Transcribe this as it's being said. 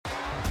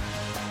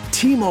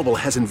T-Mobile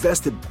has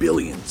invested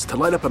billions to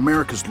light up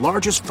America's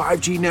largest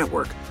 5G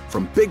network,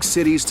 from big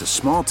cities to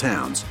small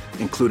towns,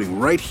 including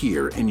right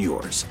here in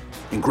yours.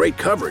 And great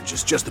coverage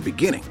is just the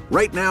beginning.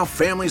 Right now,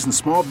 families and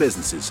small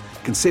businesses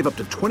can save up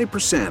to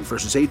 20%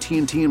 versus AT&T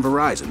and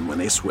Verizon when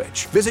they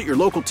switch. Visit your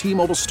local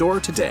T-Mobile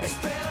store today.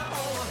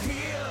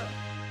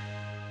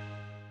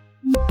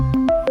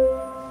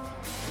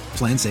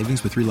 Plan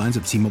savings with 3 lines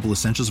of T-Mobile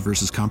Essentials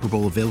versus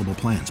comparable available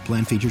plans.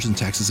 Plan features and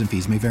taxes and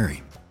fees may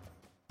vary.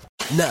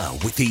 Now,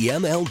 with the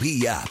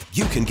MLB app,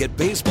 you can get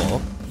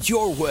baseball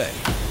your way.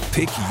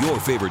 Pick your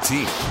favorite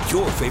team,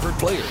 your favorite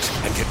players,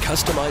 and get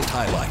customized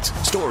highlights,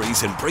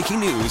 stories, and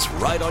breaking news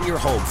right on your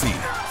home feed.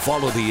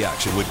 Follow the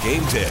action with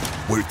Game Day,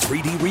 where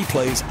 3D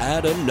replays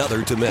add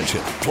another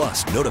dimension.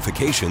 Plus,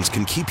 notifications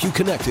can keep you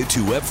connected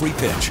to every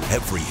pitch,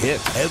 every hit,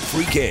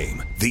 every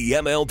game. The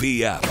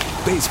MLB app.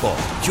 Baseball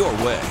your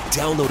way.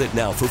 Download it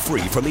now for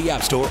free from the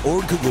App Store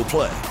or Google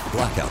Play.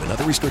 Blackout and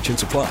other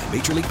restrictions apply.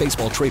 Major League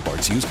Baseball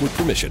trademarks used with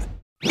permission.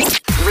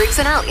 Riggs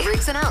and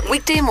Out.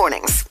 Weekday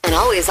mornings. And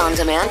always on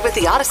demand with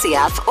the Odyssey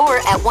app or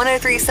at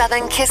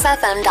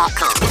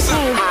 1037kissfm.com.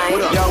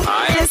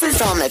 Hi. This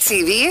is on the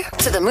TV,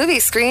 to the movie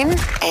screen,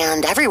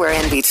 and everywhere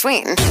in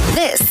between.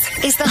 This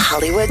is the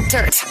Hollywood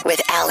Dirt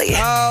with Allie.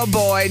 Oh,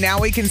 boy. Now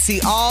we can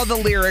see all the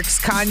lyrics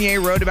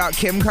Kanye wrote about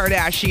Kim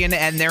Kardashian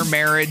and their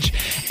marriage.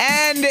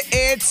 And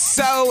it's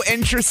so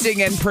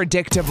interesting and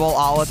predictable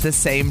all at the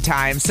same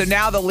time. So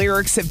now the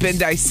lyrics have been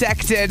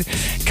dissected.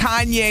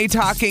 Kanye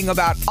talking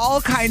about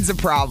all kinds of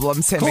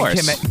problems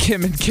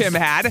Kim and Kim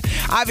had.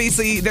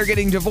 Obviously, they're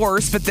getting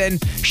divorced, but then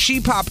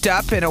she popped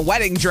up in a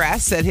wedding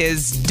dress at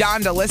his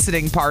Donda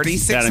listening party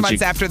 6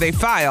 months after they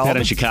filed. Out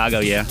in Chicago,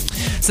 yeah.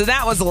 So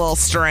that was a little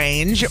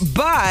strange,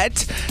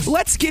 but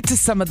let's get to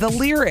some of the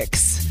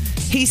lyrics.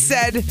 He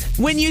said,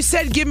 when you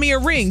said give me a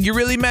ring, you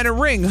really meant a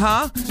ring,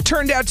 huh?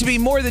 Turned out to be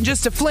more than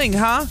just a fling,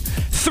 huh?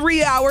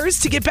 3 hours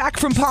to get back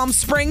from Palm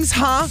Springs,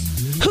 huh?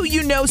 Who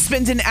you know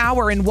spends an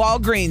hour in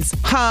Walgreens,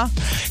 huh?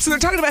 So they're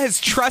talking about his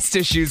trust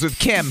issues with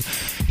Kim.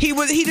 He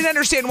didn't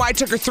understand why it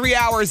took her 3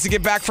 hours to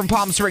get back from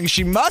Palm Springs.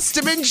 She must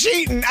have been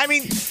cheating. I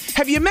mean,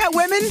 have you met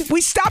women?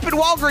 We stop at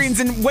Walgreens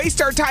and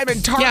waste our time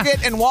in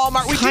Target and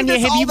Walmart. We do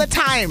this all the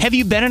time. Have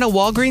you been in a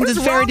Walgreens? It's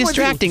very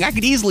distracting. I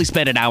could easily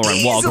spend an hour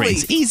in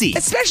Walgreens. Easy.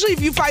 Especially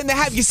if you find the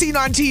have you seen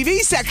on TV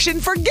section,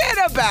 forget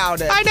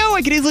about it. I know.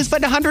 I could easily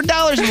spend $100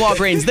 in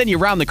Walgreens. Then you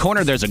round the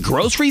corner, there's a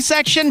grocery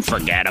section.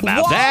 Forget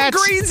about that.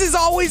 Walgreens is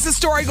always the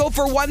store I go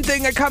for one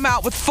thing, I come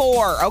out with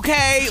 4,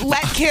 okay?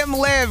 Let Kim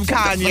live,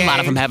 Kanye. A lot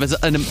of them have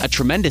a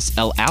tremendous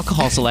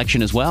alcohol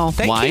selection as well.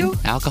 Thank Wine, you.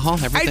 alcohol,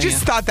 everything. I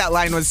just thought that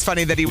line was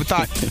funny that he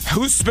thought,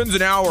 who spends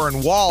an hour in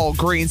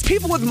Walgreens?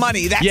 People with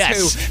money, that's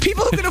who.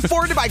 People who can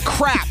afford to buy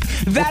crap,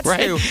 that's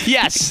who.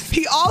 Yes.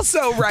 He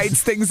also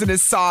writes things in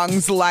his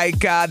songs like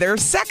their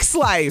sex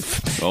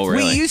life. Oh,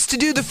 really? We used to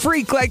do the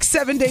freak like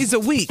 7 days a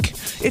week.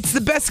 It's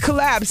the best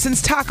collab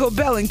since Taco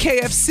Bell and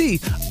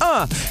KFC.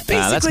 Basically,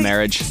 that's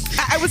marriage.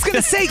 I was going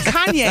to say,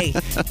 Kanye,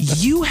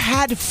 you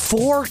had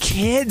 4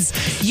 kids.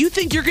 You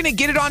think you're going to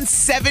get it on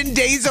 7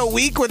 days a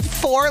week with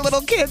 4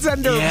 little kids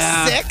under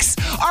 6?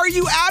 Are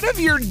you out of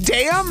your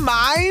damn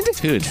mind?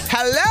 Dude.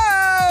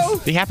 Hello?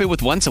 Be happy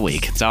with once a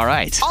week. It's all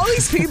right. All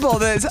these people,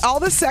 all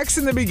the sex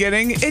in the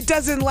beginning, it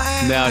doesn't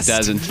last. No, it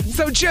doesn't.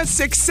 So just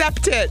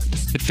accept it.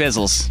 It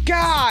fizzles.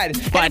 God.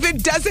 But and if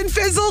it doesn't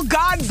fizzle,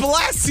 God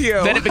bless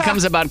you. Then it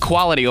becomes about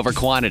quality over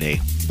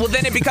quantity. Well,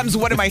 then it becomes,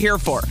 what am I here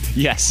for?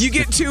 Yes. You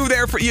get 2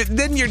 there for you.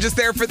 Then you're just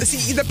there for the.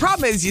 See, the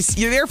problem is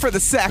you're there for the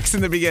sex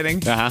in the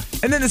beginning, and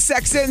then the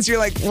sex ends. You're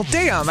like, well,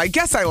 damn. I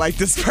guess I like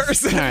this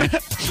person. All right.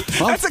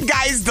 Well, that's a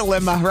guy's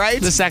dilemma,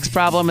 right? The sex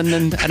problem, and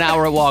then an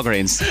hour at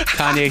Walgreens.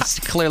 Kanye's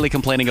clearly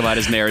complaining about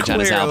his marriage on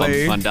his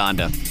album on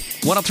Donda.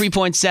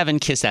 103.7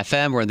 KISS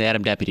FM. We're in the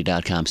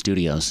AdamDeputy.com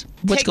studios.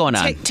 What's going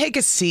on? Take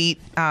a seat.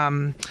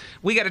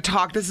 We got to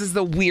talk. This is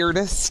the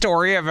weirdest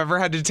story I've ever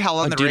had to tell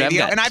on the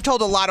radio. And I've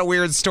told a lot of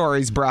weird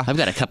stories, bruh. I've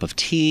got a cup of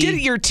tea. Get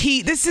your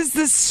tea. This is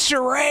the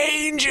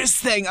strangest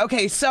thing.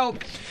 Okay, so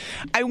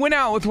I went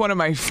out with one of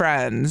my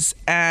friends,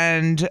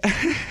 and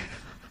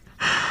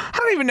I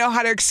don't even know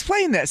how to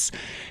explain this.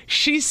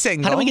 She's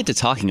single. How did we get to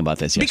talking about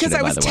this yesterday,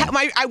 because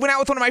I went out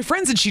with one of my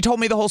friends, and she told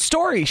me the whole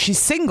story. She's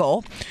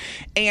single,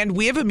 and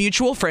we have a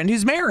mutual friend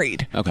who's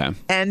married. Okay.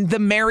 And the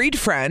married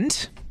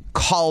friend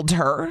called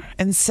her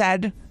and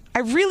said, I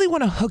really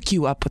want to hook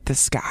you up with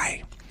this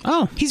guy.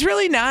 Oh. He's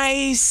really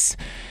nice.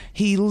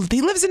 He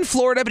lives in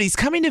Florida, but he's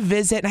coming to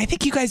visit, and I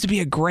think you guys would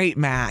be a great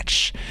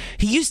match.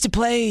 He used to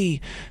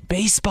play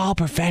baseball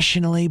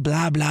professionally,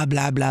 blah, blah,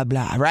 blah, blah,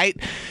 blah, right?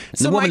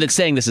 So the woman that's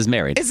saying this is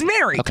married. Is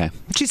married. Okay.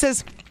 She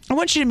says, I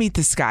want you to meet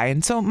this guy.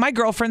 And so my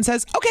girlfriend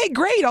says, okay,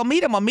 great. I'll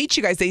meet him. I'll meet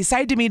you guys. They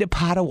decide to meet at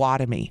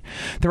Potawatomi.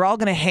 They're all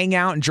going to hang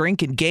out and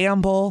drink and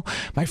gamble.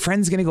 My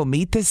friend's going to go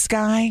meet this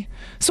guy.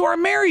 So our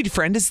married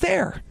friend is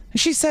there. And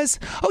she says,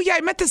 oh, yeah,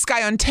 I met this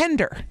guy on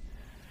Tinder.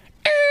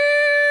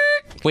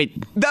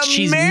 Wait,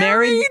 she's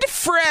married?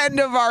 friend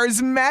of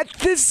ours met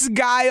this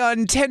guy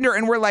on Tinder,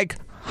 and we're like,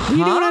 huh?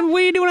 What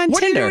are you doing on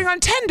What Tinder? are you doing on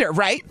Tinder,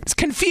 right? It's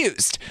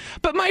confused.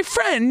 But my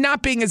friend,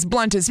 not being as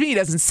blunt as me,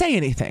 doesn't say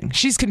anything.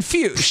 She's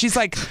confused. She's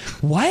like,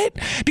 what?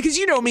 Because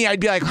you know me, I'd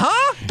be like,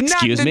 huh? Excuse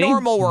not in the me?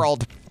 normal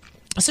world.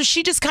 So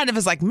she just kind of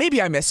is like,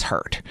 maybe I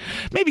misheard.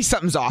 Maybe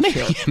something's off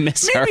here.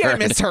 Maybe I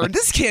misheard.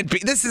 This can't be.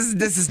 This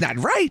is not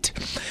right.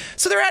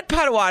 So they're at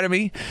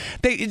Potawatomi.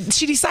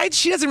 She decides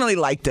she doesn't really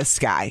like this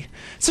guy.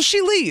 So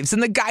she leaves,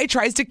 and the guy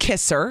tries to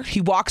kiss her.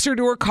 He walks her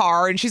to her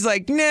car, and she's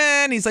like,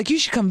 nah. And he's like, you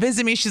should come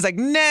visit me. She's like,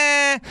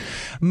 nah.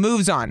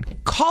 Moves on.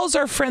 Calls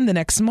our friend the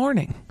next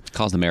morning.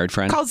 Calls the married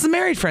friend. Calls the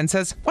married friend.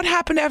 Says, what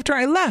happened after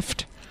I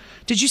left?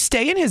 Did you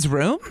stay in his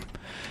room?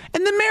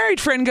 And the married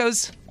friend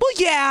goes, well,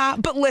 yeah,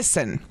 but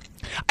listen.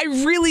 I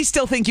really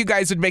still think you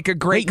guys would make a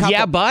great couple.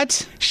 Yeah,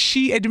 but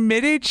she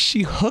admitted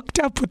she hooked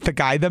up with the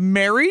guy, the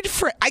married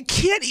friend. I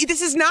can't.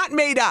 This is not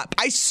made up.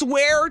 I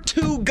swear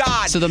to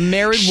God. So the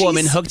married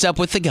woman hooked up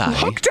with the guy.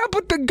 Hooked up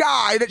with the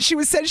guy that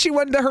said she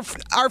wanted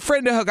our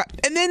friend to hook up,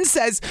 and then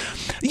says,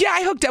 "Yeah,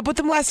 I hooked up with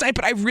him last night,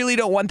 but I really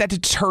don't want that to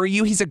deter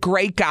you. He's a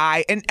great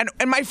guy." And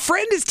my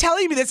friend is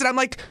telling me this, and I'm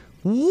like,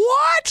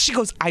 what? She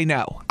goes, I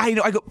know. I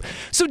go,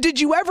 so did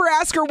you ever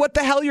ask her what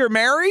the hell you're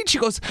married? She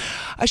goes,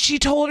 she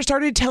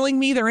started telling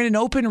me they're in an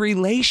open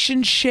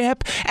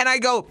relationship. And I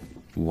go,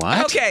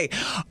 what? Okay,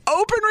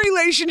 open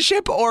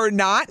relationship or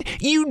not,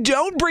 you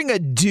don't bring a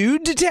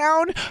dude to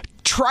town,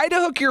 try to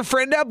hook your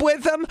friend up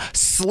with him,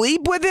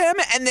 sleep with him,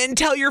 and then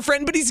tell your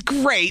friend, but he's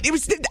great.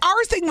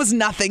 Our thing was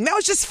nothing. That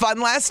was just fun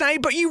last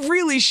night, but you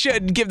really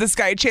should give this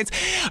guy a chance.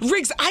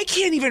 Riggs, I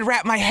can't even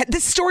wrap my head.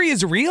 This story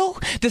is real.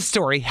 This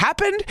story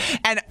happened.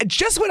 And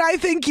just when I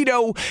think,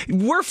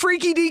 we're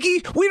freaky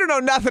deaky, we don't know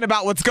nothing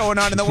about what's going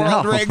on in the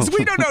world, Riggs.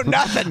 We don't know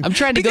nothing. I'm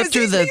trying to go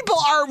through these people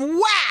are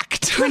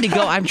whacked.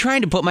 I'm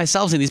trying to put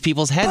myself in these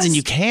people's heads, and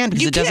you can't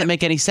because it doesn't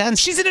make any sense.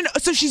 She's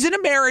in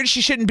a marriage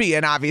she shouldn't be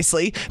in,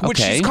 obviously,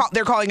 which Okay.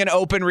 they're calling an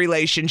open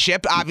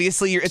relationship.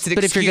 Obviously, it's an excuse.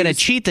 But if you're going to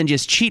cheat, then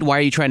just cheat. Why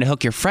are you trying to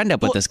hook your friend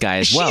up with this guy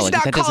as well? She's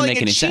not That doesn't calling make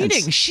it any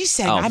cheating. sense. She's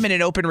saying, I'm in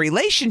an open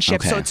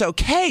relationship, so it's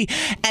okay.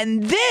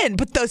 And then,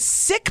 but the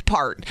sick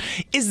part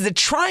is the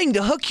trying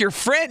to hook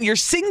your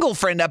single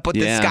friend up with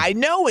this guy,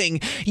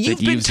 knowing you've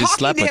been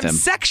talking to him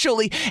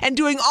sexually and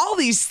doing all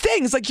these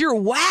things. Like, you're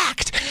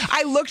whacked.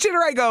 I looked at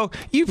her, I go,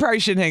 you probably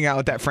shouldn't hang out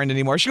with that friend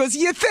anymore. She goes,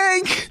 you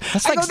think?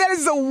 I go, that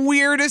is the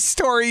weirdest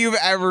story you've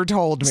ever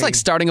told me. It's like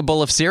starting a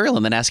bowl of cereal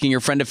and then asking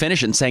your friend to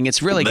finish it and saying,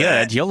 it's really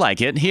good. You'll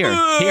like it. Here,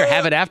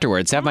 have it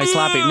afterwards. Have my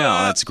sloppy. No,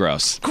 that's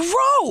gross.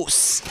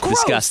 Gross.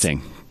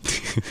 Disgusting.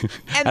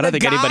 I don't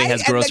think anybody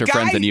has grosser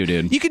friends than you,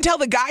 dude. You can tell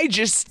the guy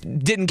just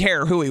didn't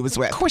care who he was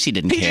with. Of course he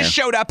didn't care. He just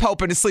showed up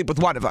hoping to sleep with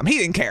one of them. He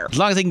didn't care. As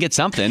long as he can get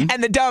something.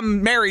 And the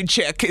dumb married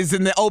chick is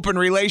in the open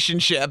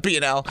relationship,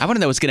 I want to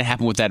know what's going to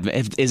happen with that.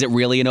 Is it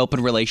really an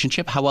open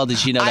relationship? How well did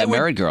she know that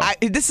married girl?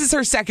 This is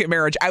her second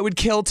marriage. I would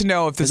kill to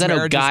know if this marriage is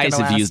going to last. Guys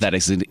have used that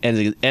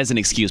as an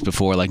excuse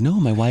before. Like, no,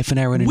 my wife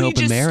and I were in an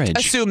open marriage. We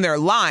just assume they're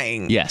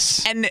lying.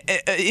 Yes. And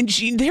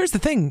here's the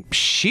thing.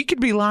 She could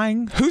be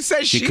lying. Who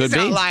says she's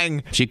not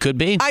lying? She could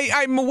be.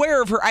 I'm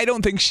aware of her. I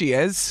don't think she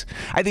is.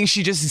 I think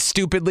she just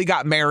stupidly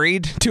got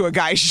married to a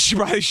guy she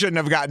probably shouldn't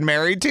have gotten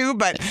married to.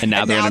 And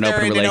now they're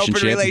in an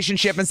open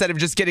relationship instead of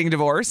just getting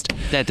divorced.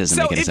 That doesn't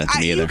make any sense to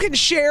me either. You can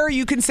share.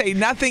 You can say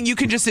nothing. You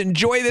can just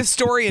enjoy this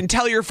story and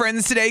tell your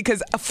friends today,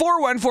 because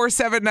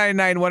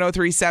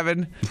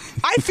 414-799-1037.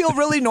 I feel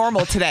really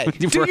normal today.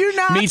 Do you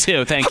not? Me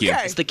too. Thank you.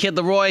 Okay. It's the Kid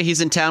Leroy. He's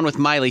in town with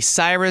Miley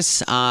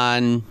Cyrus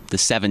on the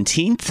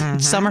 17th,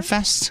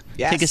 Summerfest.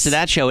 Yes. Take us to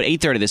that show at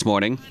 8:30 this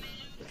morning.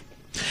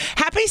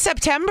 Happy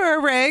September,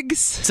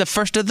 Riggs. It's the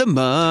first of the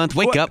month.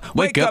 Wake up,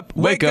 wake up,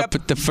 wake up.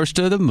 It's the first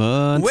of the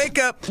month. Wake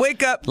up,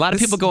 wake up. A lot of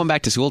people going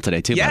back to school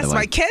today, too, by the way. Yes,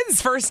 my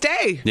kids' first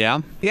day.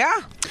 Yeah? Yeah.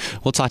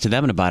 We'll talk to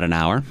them in about an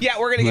hour. Yeah,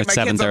 we're going to get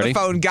my kids on the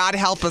phone. God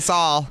help us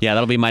all. Yeah,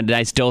 that'll be my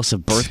nice dose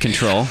of birth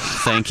control.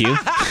 Thank you.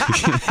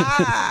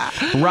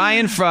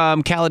 Ryan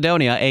from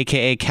Caledonia,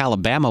 a.k.a.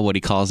 Calabama, what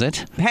he calls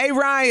it. Hey,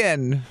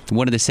 Ryan.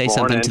 Wanted to say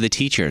something to the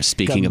teachers,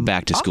 speaking of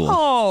back to school.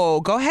 Oh,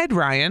 go ahead,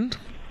 Ryan.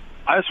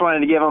 I just wanted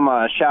to give them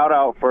a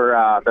shout-out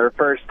for their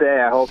first day.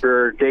 I hope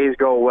your days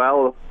go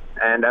well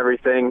and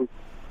everything.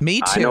 Me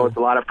too. I know it's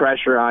a lot of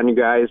pressure on you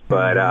guys,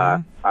 but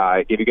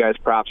I give you guys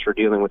props for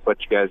dealing with what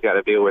you guys got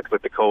to deal with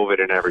the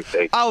COVID and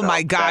everything. Oh,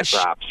 my gosh.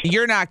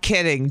 You're not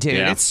kidding, dude.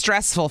 Yeah. It's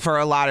stressful for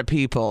a lot of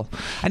people.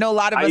 I know a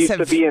lot of us have... I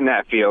used to be in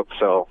that field,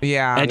 so...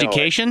 Yeah.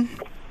 Education?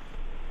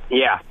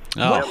 Yeah.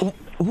 Oh.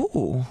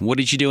 Ooh. What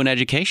did you do in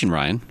education,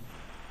 Ryan?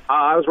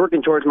 I was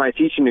working towards my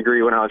teaching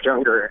degree when I was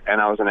younger, and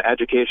I was an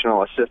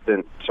educational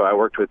assistant, so I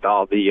worked with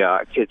all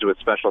the kids with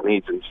special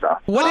needs and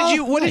stuff. What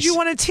did you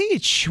want to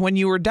teach when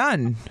you were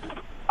done?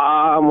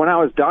 When I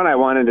was done, I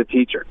wanted to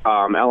teach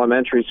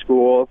elementary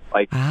school,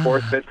 like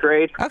 4th, 5th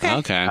grade.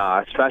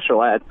 Okay.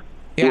 Special ed.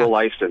 dual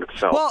license.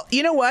 So. Well,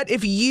 you know what?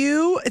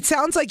 It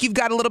sounds like you've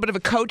got a little bit of a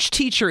coach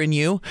teacher in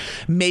you.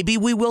 Maybe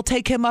we will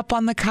take him up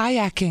on the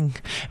kayaking.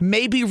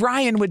 Maybe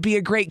Ryan would be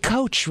a great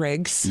coach,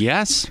 Riggs.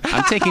 Yes.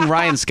 I'm taking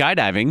Ryan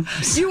skydiving.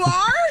 You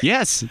are?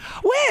 Yes.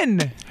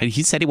 When?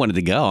 He said he wanted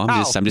to go.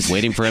 I'm just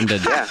waiting for him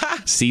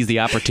to seize the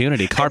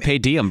opportunity.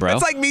 Carpe diem, bro.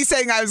 It's like me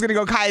saying I was going to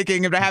go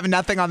kayaking if I have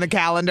nothing on the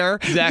calendar.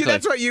 Exactly.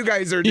 That's what you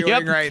guys are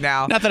doing right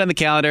now. Nothing on the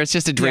calendar. It's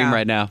just a dream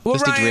right now. Well,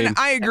 just Ryan, a dream.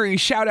 I agree.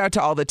 Shout out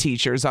to all the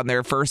teachers on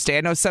their first day.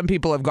 I know some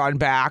people have gone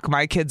back.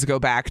 My kids go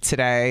back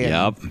today.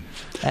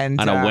 And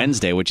on a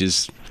Wednesday, which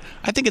is...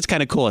 I think it's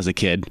kind of cool as a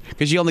kid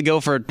because you only go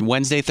for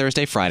Wednesday,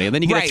 Thursday, Friday, and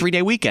then you get a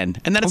 3-day weekend,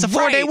 and then it's a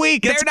 4-day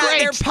week. It's great.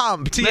 They're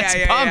pumped. Pumped.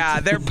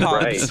 Yeah. They're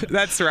pumped. Right.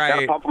 That's right.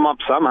 Gotta pump them up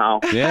somehow.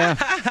 Yeah.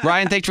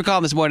 Ryan, thanks for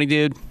calling this morning,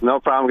 dude. No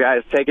problem,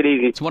 guys. Take it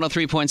easy. It's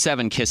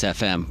 103.7 KISS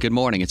FM. Good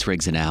morning. It's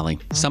Riggs and Alley.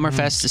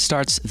 Summerfest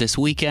starts this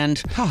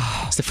weekend.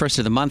 It's the first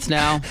of the month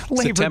now.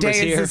 Labor September's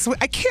Day here. is this.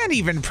 I can't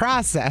even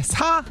process,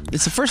 huh?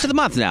 It's the first of the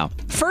month now.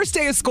 First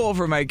day of school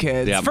for my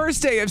kids. Yep.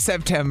 First day of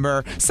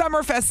September.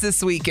 Summerfest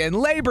this weekend.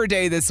 Labor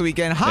Day this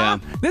weekend, huh?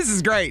 Yeah. This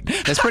is great.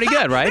 That's pretty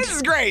good, right? This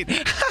is great.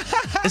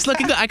 It's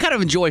looking good. I kind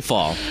of enjoy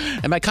fall.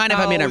 And by kind of,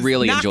 I mean I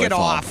really enjoy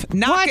fall.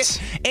 Knock it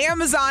off.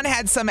 Amazon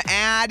had some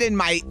ad in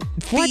my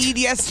feed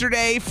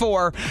yesterday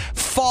for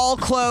fall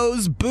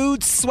clothes,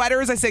 boots,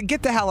 sweaters. I said,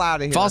 get the hell out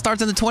of here. Fall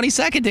starts on the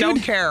 22nd, dude. Don't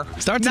care.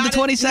 Starts on the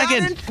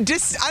 22nd.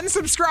 Just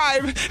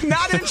unsubscribe.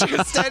 Not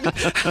interested.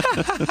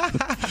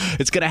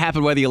 It's going to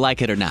happen whether you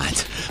like it or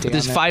not. But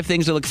there's 5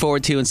 things to look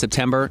forward to in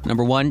September.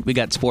 Number 1, we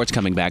got sports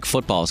coming back.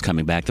 Football is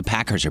coming back. The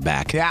Packers are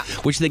back. Yeah.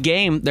 Which the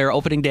game, their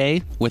opening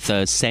day with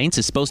the Saints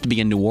is supposed to be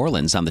in New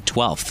Orleans on the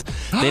 12th.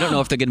 They don't know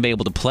if they're going to be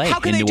able to play in New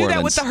Orleans. How can they do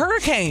that with the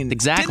hurricane?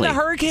 Exactly. Didn't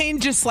the hurricane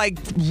just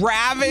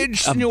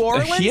ravage New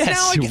Orleans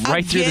yes, now?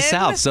 right through the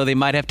South. So they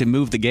might have to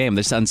move the game.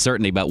 There's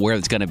uncertainty about where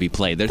it's going to be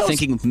played. They're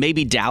thinking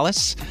maybe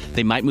Dallas.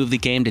 They might move the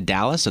game to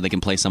Dallas so they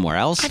can play somewhere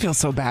else. I feel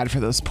so bad for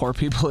those poor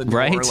people in New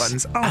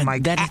Orleans. Oh, my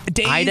God.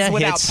 Days Ida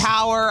without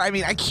power. I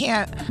mean, I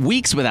can't.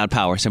 Weeks without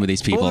power, some of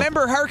these people. Well,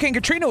 remember, Hurricane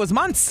Katrina was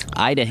months.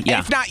 Ida, yeah.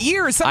 If not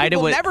years. Some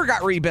people never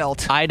got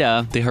rebuilt.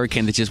 Ida, the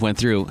hurricane that just went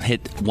through,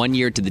 hit 1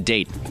 year to the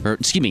date.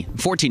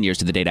 14 years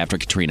to the date after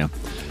Katrina.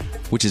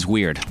 Which is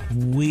weird.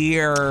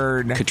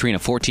 Katrina,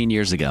 14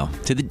 years ago.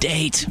 To the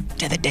date.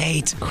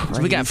 Crazy.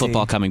 So we got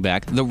football coming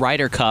back. The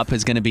Ryder Cup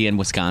is going to be in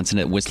Wisconsin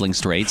at Whistling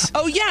Straits.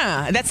 Oh,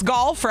 yeah. That's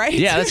golf, right?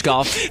 Yeah, that's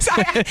golf.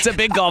 It's a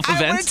big golf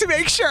event. I wanted to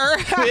make sure.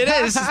 It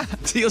is.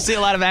 So you'll see a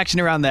lot of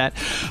action around that.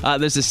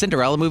 There's a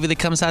Cinderella movie that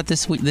comes out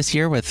this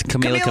year with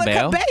Camila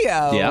Cabello.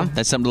 Yeah,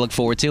 that's something to look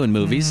forward to in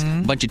movies.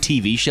 A bunch of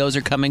TV shows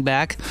are coming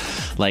back,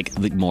 like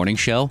The Morning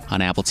Show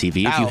on Apple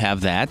TV, if you have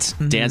that.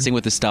 Dancing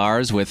with the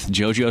Stars with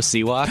JoJo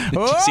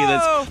Siwa. Did you see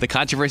the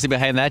controversy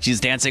behind that? She's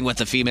dancing with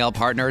a female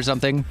partner or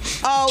something.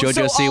 Oh,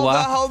 JoJo so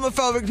Siwa. all the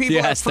homophobic people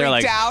are freaked they're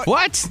like, out.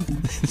 What?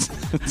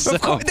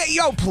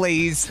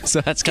 Please.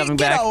 So that's coming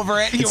back. Get over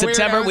it, in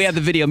September, we have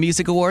the Video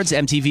Music Awards,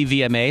 MTV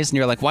VMAs, and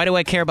you're like, why do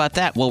I care about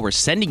that? Well, we're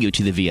sending you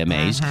to the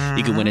VMAs.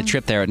 You can win a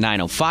trip there at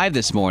 9:05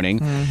 this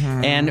morning,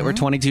 and we're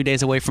 22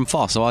 days away from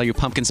fall, so all you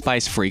pumpkin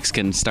spice freaks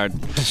can start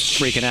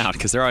freaking out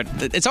because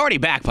it's already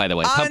back, by the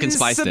way. Pumpkin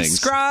spice things.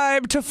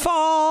 Subscribe to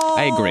fall.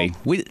 I agree.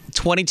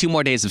 22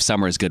 more days of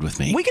summer is good with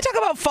me. We can talk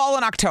about fall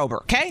in October,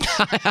 okay?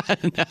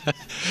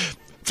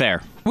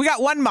 Fair. We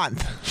got 1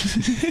 month.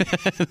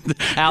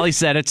 Allie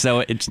said it,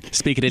 so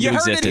speak it into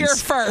existence. You heard it here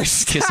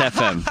first. KISS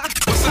FM.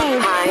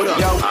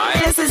 Hi.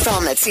 This is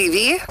on the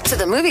TV, to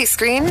the movie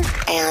screen,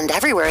 and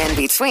everywhere in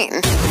between.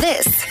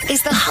 This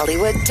is the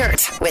Hollywood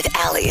Dirt with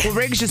Allie. Well,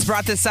 Riggs just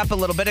brought this up a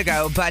little bit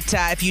ago, but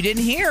if you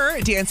didn't hear,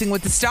 Dancing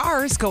with the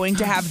Stars going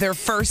to have their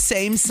first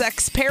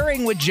same-sex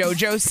pairing with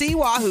JoJo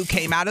Siwa, who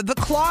came out of the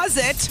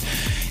closet.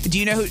 Do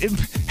you know who?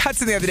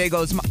 Hudson the other day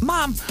goes,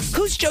 Mom,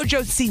 who's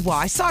JoJo Siwa?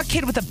 I saw a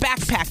kid with a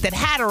backpack that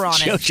had her on it.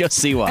 JoJo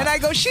Siwa. And I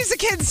go, she's a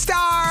kid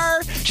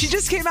star. She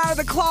just came out of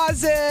the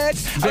closet.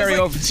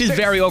 She's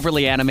very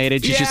overly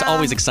animated. She's just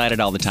always excited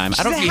all the time.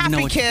 I don't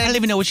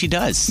even know what she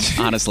does,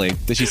 honestly.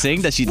 Does she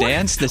sing? Does she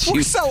dance?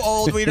 We're so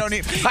old we don't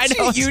even. I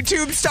know. She's a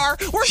YouTube star.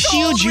 We're so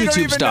huge old we don't YouTube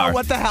even star. know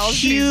what the hell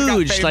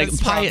huge, she's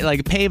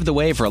like paved the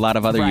way for a lot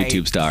of other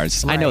YouTube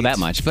stars. Right. I know that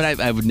much, but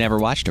I've never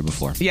watched her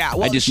before. Yeah,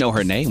 well, I just know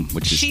her name,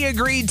 which is. She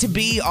agreed to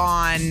be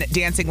on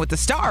Dancing with the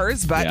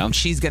Stars, but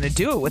she's going to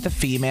do it with a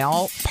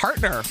female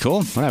partner.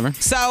 Cool, whatever.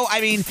 So,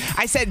 I mean,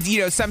 I said,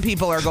 some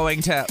people are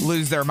going to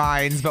lose their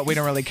minds, but we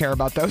don't really care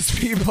about those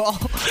people.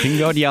 You can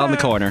go and yell in the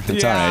corner.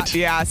 It's all right.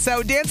 Yeah,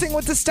 so Dancing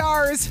with the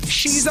Stars,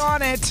 she's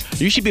on it.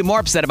 You should be more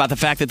upset about the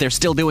fact that they're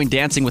still doing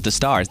Dancing with the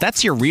Stars.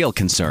 That's your real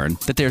concern,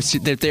 that they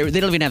don't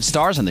even have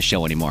stars on the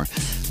show anymore.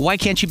 Why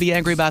can't you be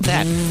angry about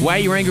that? Why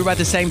are you angry about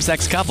the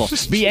same-sex couple?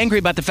 Be angry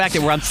about the fact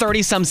that we're on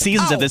 30-some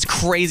seasons of this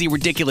crazy,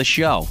 ridiculous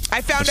show.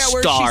 I found out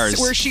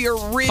where she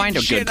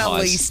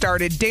originally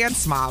started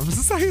Dance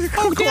Moms, according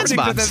Dance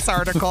Moms. to this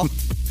article.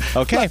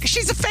 Okay. Look,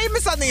 she's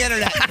famous on the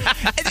internet.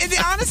 and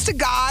honest to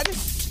God,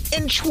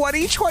 In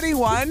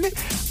 2021,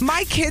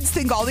 my kids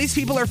think all these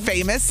people are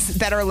famous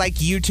that are like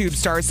YouTube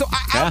stars. So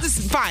I'll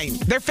just, fine.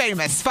 They're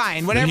famous.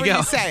 Fine. Whatever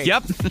you say.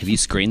 Yep. Have you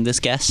screened this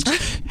guest?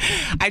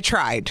 I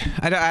tried.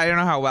 I don't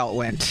know how well it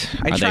went.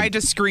 I tried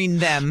to screen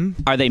them.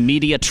 Are they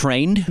media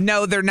trained?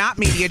 No, they're not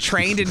media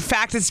trained. In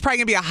fact, it's probably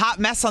going to be a hot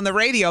mess on the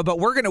radio, but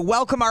we're going to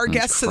welcome our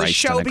guests to the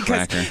show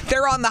because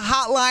they're on the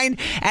hotline,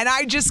 and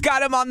I just got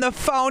them on the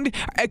phone.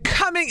 Are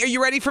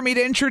you ready for me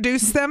to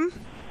introduce them?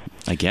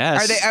 I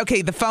guess. Are they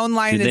okay? The phone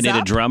line is up. Do they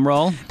need a drum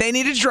roll? They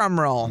need a drum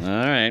roll. All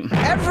right.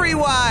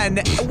 Everyone,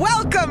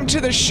 welcome to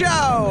the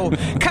show.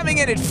 Coming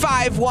in at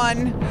 5'1",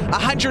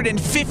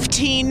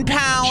 115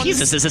 pounds.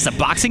 Jesus, is this a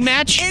boxing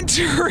match?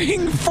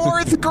 Entering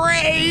 4th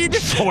grade.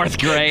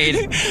 4th grade.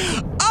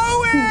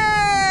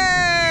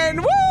 Owen!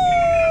 Woo!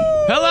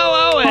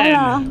 Hello, Owen.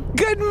 Hello.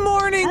 Good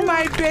morning,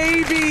 my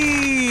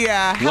baby.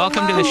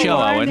 Welcome to the show,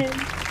 Owen.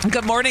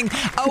 Good morning.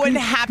 Owen,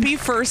 happy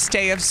first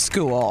day of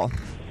school.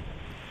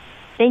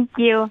 Thank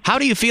you. How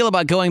do you feel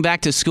about going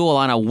back to school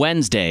on a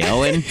Wednesday,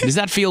 Owen? Does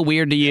that feel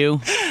weird to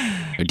you?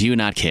 Or do you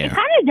not care? It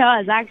kind of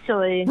does,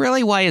 actually.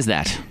 Really? Why is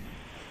that?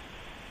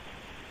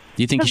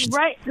 Do you think you should...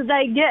 Right, because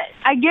I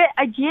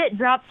get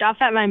dropped off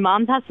at my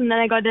mom's house, and then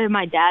I go to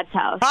my dad's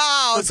house.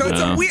 Oh, so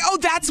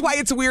that's why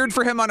it's weird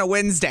for him on a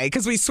Wednesday,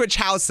 because we switch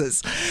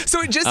houses.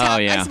 So it just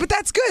happens. Yeah. But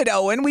that's good,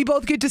 Owen. We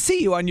both get to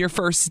see you on your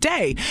first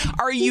day.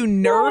 Are you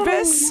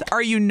nervous?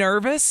 Are you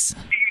nervous?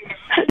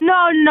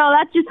 No,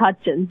 that's just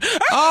Hudson.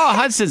 Oh,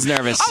 Hudson's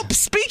nervous. Oh,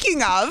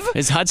 speaking of...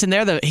 Is Hudson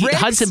there?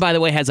 Hudson, by the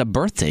way, has a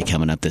birthday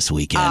coming up this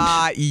weekend.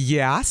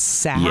 Yeah,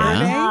 Saturday.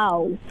 Yeah.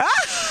 Wow.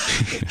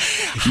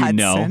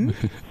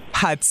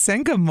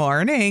 Hudson, good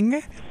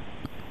morning.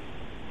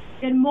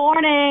 Good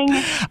morning.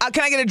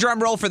 Can I get a drum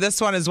roll for this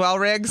one as well,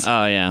 Riggs?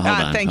 Oh, yeah.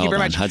 Hold on. Thank you very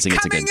much. Hudson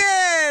gets Coming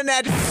in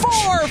at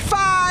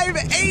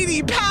 4'5",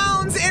 80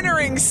 pounds,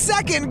 entering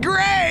 2nd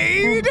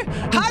grade,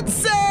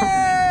 Hudson!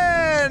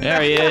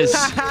 There he is.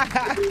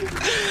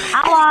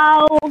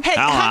 Hello. Hey,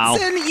 Hello.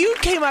 Hudson, you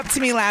came up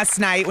to me last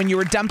night when you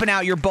were dumping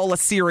out your bowl of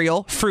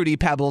cereal, Fruity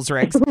Pebbles,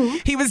 Riggs.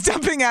 He was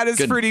dumping out his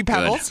Fruity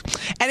Pebbles,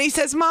 and he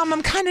says, Mom,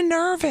 I'm kind of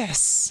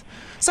nervous.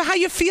 So how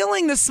you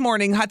feeling this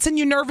morning, Hudson?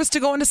 You nervous to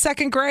go into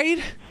 2nd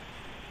grade?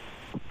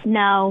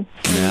 No.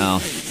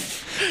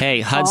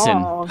 Hey,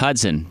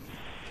 Hudson.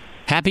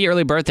 Happy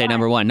early birthday,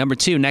 number 1. Number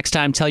 2, next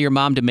time tell your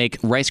mom to make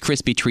Rice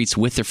Krispie treats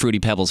with the Fruity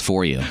Pebbles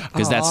for you,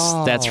 because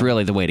that's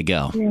really the way to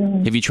go.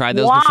 Have you tried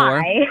those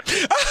before?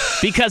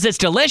 Because it's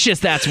delicious,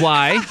 that's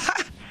why.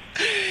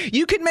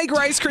 You can make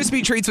Rice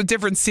Krispie treats with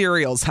different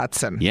cereals,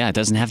 Hudson. Yeah, it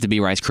doesn't have to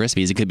be Rice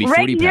Krispies. It could be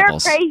Fruity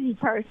Pebbles. You're a crazy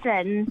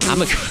person.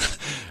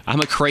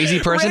 I'm a crazy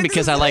person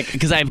because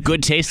I have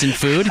good taste in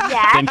food.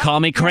 Yeah. Then call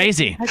me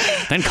crazy.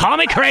 Then call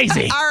me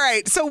crazy. All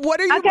right. So what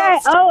are you? Okay.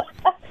 most...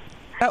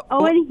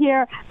 Owen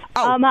here.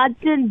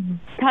 Hudson's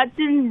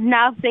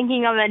now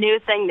thinking of a new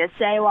thing to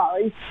say while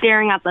he's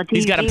staring at the TV.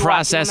 He's got to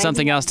process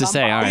something else to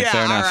say. All right,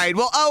 fair enough. All right.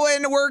 Well,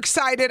 Owen, we're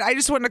excited. I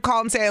just wanted to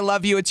call and say I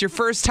love you. It's your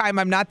first time.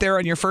 I'm not there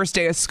on your first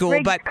day of school,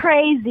 Riggs but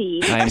crazy.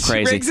 I am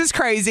crazy. Riggs is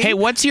crazy. Hey,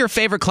 what's your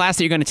favorite class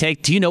that you're going to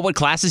take? Do you know what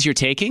classes you're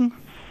taking?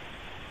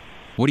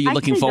 What are you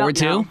looking forward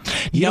to?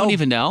 You don't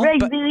even know?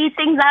 Riggs, these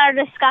things are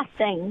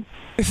disgusting.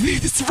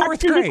 It's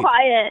 4th grade. Be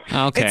quiet.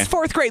 Okay. It's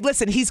 4th grade.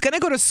 Listen, he's going to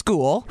go to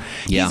school.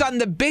 Yeah. He's on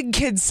the big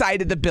kid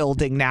side of the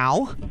building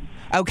now.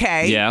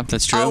 Okay. Yeah,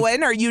 that's true.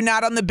 Owen, are you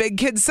not on the big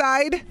kid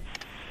side?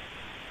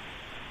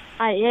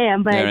 I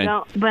am, but Right.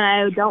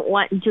 I don't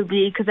want to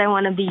be because I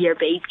want to be your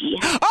baby.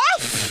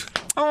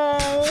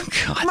 Oh,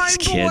 God, my these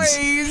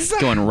kids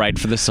boys. going right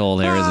for the soul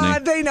there, isn't he?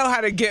 They know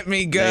how to get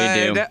me good.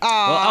 They do.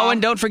 Well, Owen,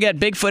 don't forget,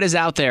 Bigfoot is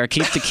out there.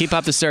 Keep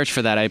up the search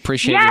for that. I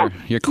appreciate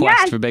your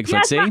quest for Bigfoot.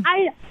 Yes, See?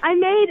 I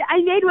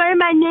made one of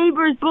my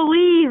neighbors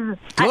believe.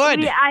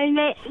 Good.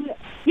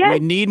 Yes. We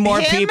need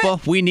more people.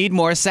 We need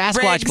more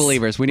Sasquatch Riggs,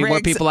 believers. We need more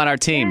people on our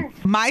team.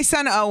 My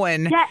son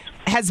Owen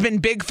has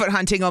been Bigfoot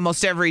hunting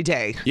almost every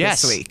day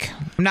this week.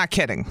 I'm not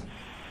kidding.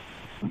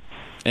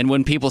 And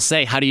when people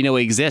say, how do you know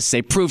he exists?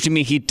 Say, prove to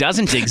me he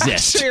doesn't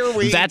exist.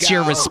 That's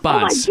your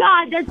response. Oh,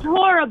 my God, that's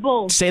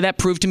horrible. Say that,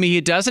 prove to me he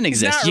doesn't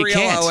exist. Not You real,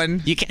 can't.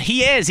 Owen. You can't.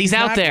 He is. He's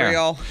out not there.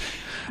 Real.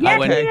 Yes,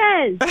 Owen. he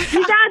is.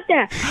 He's out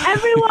there.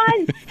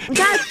 Everyone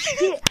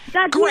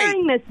that's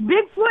hearing this,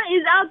 Bigfoot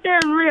is out there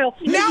and real.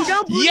 If you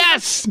don't believe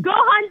Yes. it, go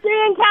hunting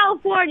in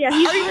California.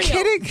 He's Are you real.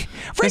 kidding?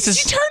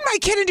 Riggs, you turned my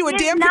kid into a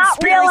He's damn not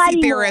real conspiracy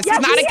anymore. theorist. Yes,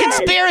 It's not he a is.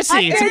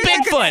 conspiracy. It's a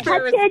Bigfoot.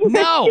 Hudson's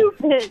No.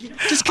 stupid.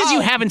 Just because you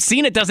haven't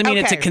seen it doesn't mean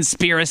it's a Okay.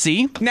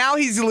 conspiracy. Now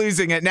he's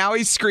losing it. Now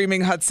he's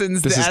screaming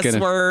Hudson's This the is S gonna-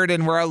 word,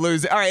 and we're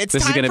losing. All right, it's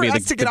This is time gonna for be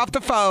us to get off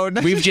the phone.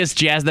 We've just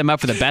jazzed them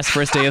up for the best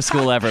first day of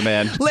school ever,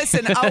 man.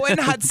 Listen, Owen,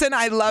 Hudson,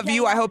 I love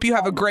you. I hope you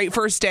have a great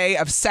first day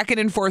of 2nd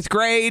and 4th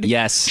grade.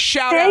 Yes.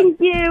 Thank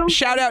you.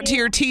 Shout out to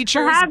your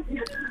teachers.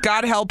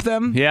 God help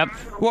them. Yep.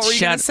 What were you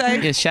going to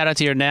say? Yeah, shout out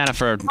to your Nana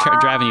for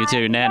driving you to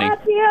your nanny.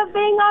 Thank you for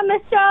being on the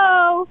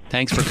show.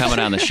 Thanks for coming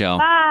on the show.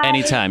 Bye.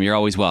 Anytime. You're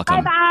always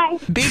welcome. Bye-bye.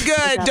 Be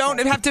good.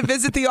 Don't have to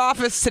visit the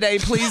office today,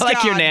 please. Like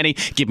God. your nanny.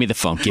 Give me the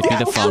phone. Give me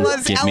the phone.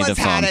 Ella's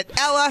had it.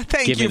 Ella,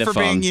 thank Give me you the for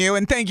phone. being you,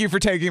 and thank you for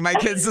taking my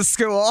kids to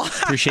school.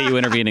 Appreciate you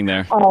intervening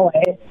there.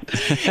 Always.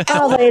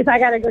 Always. I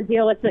got to go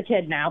deal with the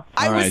kid now.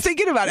 I was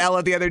thinking about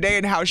Ella the other day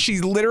and how she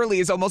literally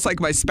is almost like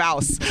my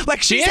spouse.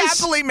 Like, she's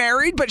happily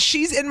married, but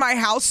she's in my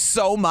house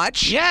so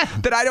much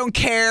that I don't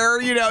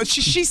care. You know,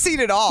 she's seen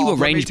it all.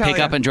 You arrange pick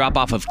up and drop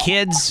off of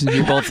kids.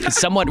 You're both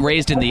somewhat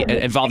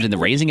involved in the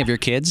raising of your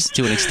kids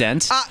to an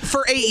extent.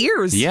 For 8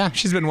 years. Yeah.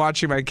 She's been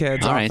watching my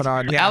kids all off right. and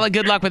on. Yeah. Ella,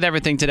 good luck with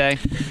everything today.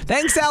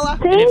 Thanks, Ella.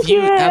 Thank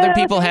you. Other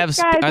people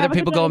Thanks,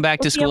 people going back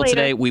to school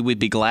today, we would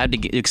be glad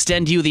to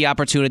extend you the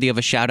opportunity of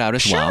a shout out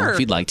as well, if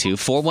you'd like to.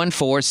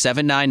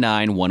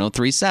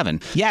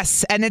 414-799-1037.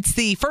 Yes, and it's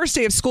the first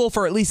day of school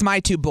for at least my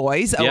two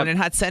boys, Owen and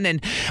Hudson,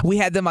 and we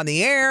had them on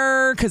the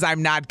air because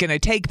I'm not going to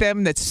take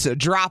them. That's a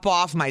drop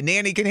off. My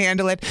nanny can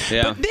handle it.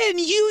 Yeah. But then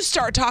you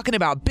start talking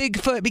about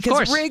Bigfoot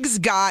because Riggs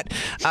got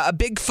a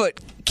Bigfoot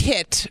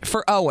kit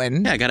for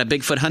Owen. Yeah, I got a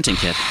Bigfoot hunting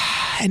kit.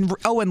 And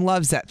Owen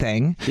loves that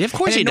thing. Yeah, of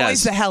course he does. It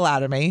annoys the hell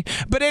out of me.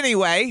 But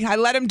anyway, I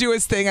let him do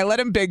his thing. I let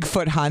him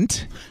Bigfoot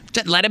hunt.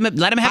 Let him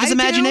have his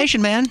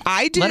imagination, man.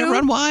 I do. Let it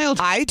run wild.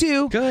 I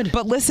do. Good.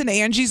 But listen,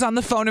 Angie's on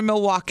the phone in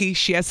Milwaukee.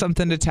 She has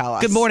something to tell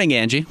us. Good morning,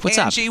 Angie. What's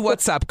up? Angie,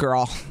 what's up,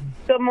 girl?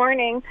 Good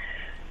morning.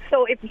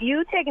 So if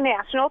you take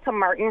National to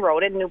Martin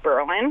Road in New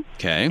Berlin,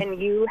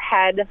 and you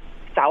head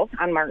south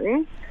on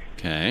Martin,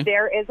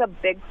 there is a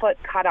Bigfoot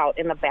cutout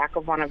in the back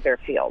of one of their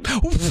fields.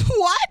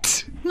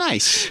 What?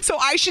 Nice. So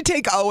I should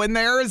take Owen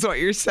there, is what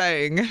you're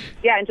saying?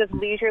 Yeah, and just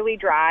leisurely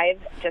drive.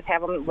 Just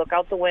have him look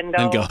out the window.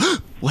 And go,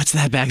 what's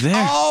that back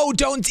there? Oh,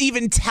 don't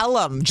even tell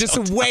him.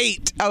 Just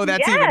wait. Oh,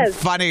 that's even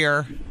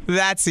funnier.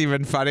 That's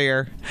even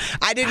funnier.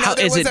 I didn't know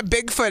there was a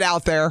Bigfoot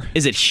out there.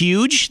 Is it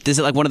huge? Is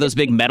it like one of those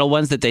big metal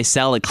ones that they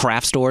sell at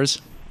craft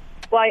stores?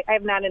 Well, I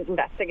have not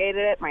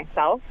investigated it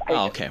myself.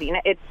 I've just seen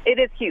it. It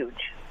is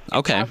huge.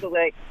 Okay. Probably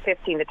like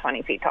 15 to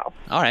 20 feet tall.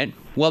 All right.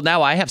 Well,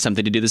 now I have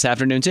something to do this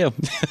afternoon, too.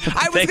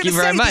 Thank you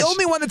very much. The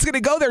only one that's going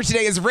to go there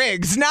today is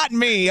Riggs, not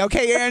me.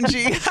 Okay,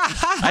 Angie?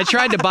 I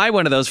tried to buy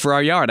one of those for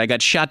our yard. I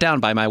got shot down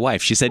by my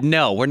wife. She said,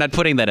 no, we're not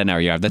putting that in our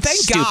yard.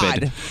 That's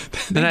stupid.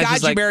 Thank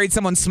God you married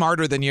someone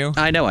smarter than you.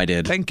 I know I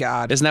did. Thank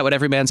God. Isn't that what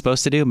every man's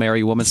supposed to do?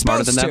 Marry a woman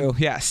smarter than them? Supposed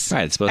to, yes.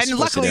 Right, it's supposed to. And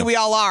luckily we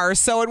all are,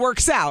 so it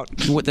works out.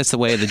 That's the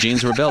way the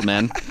genes were built,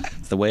 man.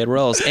 It's the way it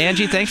rolls.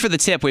 Angie, thanks for the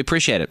tip. We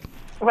appreciate it.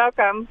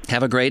 Welcome.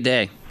 Have a great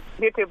day.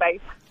 You too, bye.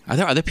 Are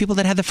there other people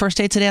that had the first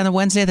date today on the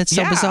Wednesday? That's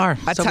so bizarre.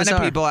 A ton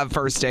of people have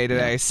first day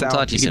today. So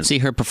you can see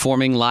her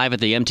performing live at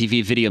the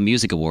MTV Video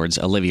Music Awards,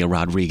 Olivia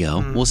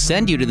Rodrigo. We'll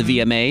send you to the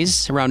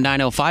VMAs around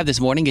 9:05 this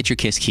morning. Get your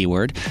KISS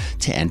keyword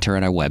to enter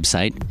on our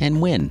website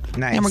and win.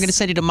 Nice. And we're going to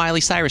send you to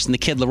Miley Cyrus and the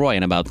Kid Laroi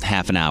in about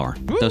half an hour.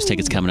 Woo. Those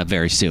tickets coming up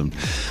very soon.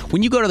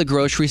 When you go to the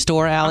grocery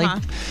store, Allie,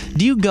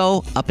 do you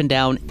go up and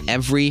down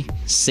every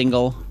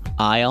single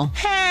aisle?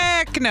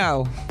 Heck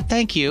no.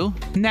 Thank you.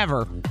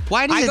 Never.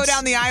 Why do I go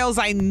down the aisles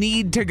I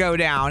need to go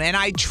down, and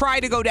I try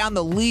to go down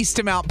the least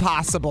amount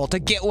possible to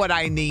get what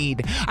I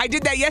need. I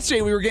did that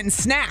yesterday. We were getting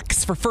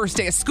snacks for first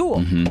day of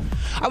school.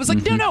 I was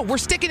like, no, we're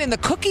sticking in the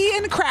cookie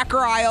and cracker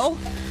aisle,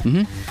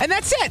 and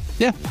that's it.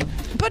 Yeah.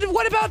 But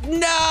what about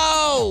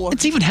no?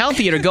 It's even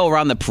healthier to go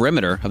around the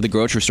perimeter of the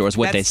grocery store is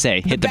what they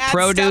say. Hit the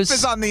produce. Stuff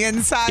is on the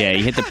inside. Yeah,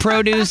 you hit the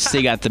produce.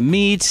 You got the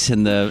meat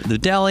and the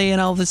deli and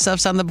all this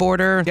stuff's on the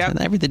border. Yep.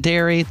 And the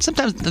dairy.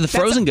 Sometimes the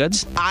frozen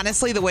goods.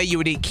 Honestly, the way you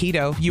would eat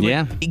keto, you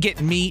would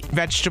get meat,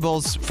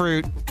 vegetables,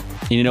 fruit.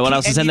 You know what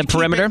else is in the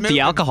perimeter?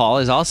 The alcohol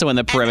is also in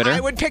the perimeter. And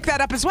I would pick that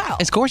up as well.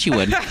 Of course you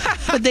would.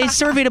 But they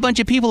surveyed a bunch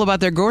of people about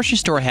their grocery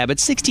store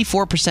habits.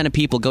 64% of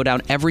people go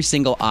down every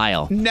single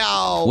aisle.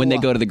 No. When they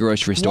go to the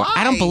grocery store. Why?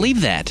 I don't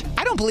believe that.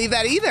 I don't believe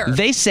that either.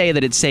 They say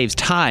that it saves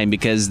time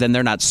because then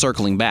they're not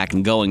circling back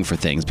and going for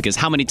things. Because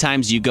how many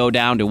times do you go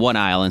down to one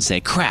aisle and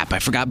say, crap, I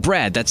forgot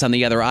bread. That's on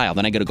the other aisle.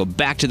 Then I got to go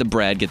back to the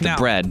bread, get the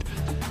bread.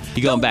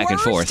 You're going back and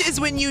forth. The worst is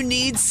when you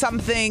need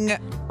something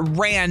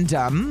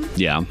random.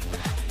 Yeah.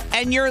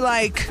 And you're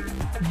like,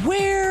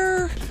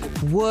 where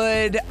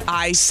would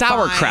I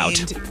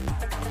sauerkraut?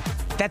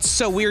 That's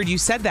so weird you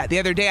said that. The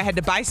other day I had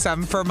to buy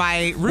some for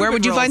my Reuben Where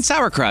would you rolls. find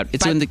sauerkraut?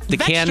 It's in the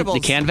canned vegetables.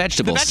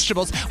 The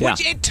vegetables.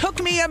 Which it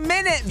took me a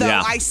minute though.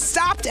 Yeah. I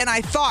stopped and I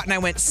thought and I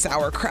went,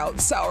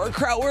 sauerkraut,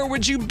 where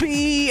would you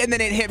be? And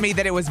then it hit me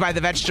that it was by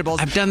the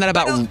vegetables. I've done that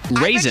about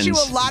raisins. I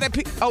bet you a lot of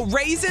people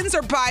raisins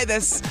or buy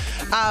this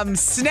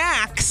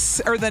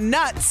snacks or the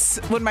nuts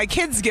when my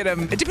kids get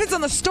them. It depends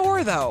on the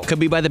store though. Could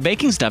be by the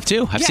baking stuff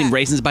too. I've seen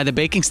raisins by the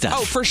baking stuff.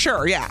 Oh, for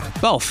sure, yeah.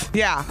 Both.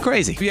 Yeah.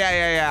 Crazy.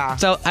 Yeah.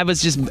 So I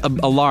was just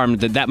a alarmed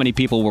that many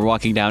people were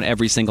walking down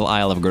every single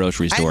aisle of a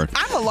grocery store.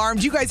 I'm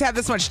alarmed you guys have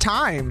this much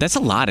time. That's a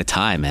lot of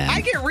time, man.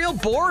 I get real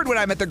bored when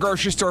I'm at the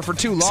grocery store for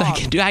too long. So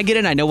I get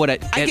in, I know what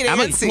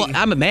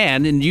I'm a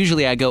man, and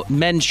usually I go,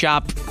 men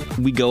shop,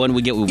 we go in,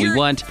 we get what we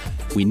want.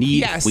 We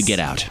need, we get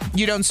out.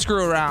 You don't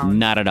screw around.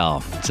 Not at all.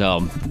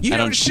 So you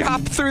don't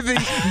shop through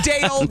the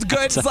day-old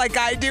goods like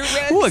I do,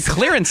 Rich. Ooh, a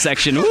clearance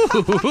section.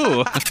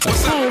 Ooh.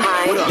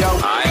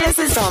 Hi. This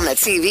is on the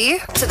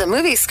TV, to the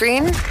movie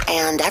screen,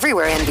 and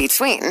everywhere in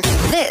between.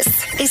 This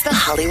is the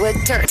Hollywood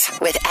Dirt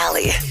with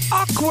Allie.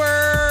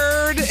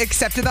 Awkward,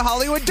 except in the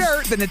Hollywood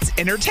Dirt, then it's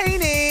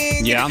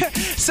entertaining. Yeah.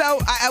 So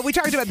we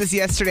talked about this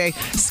yesterday.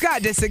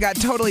 Scott Disick got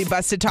totally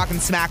busted talking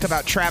smack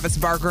about Travis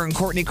Barker and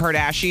Kourtney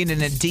Kardashian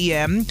in a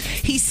DM.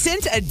 He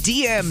sent a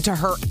DM to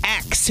her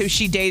ex, who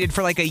she dated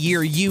for like a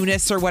year,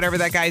 Eunice or whatever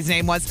that guy's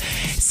name was,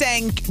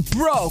 saying,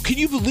 bro, can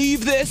you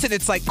believe this? And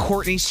it's like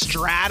Kourtney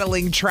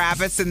straddling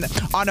Travis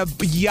on a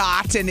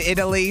yacht in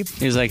Italy.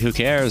 He's like, who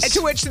cares? And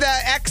to which the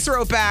ex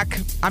wrote back,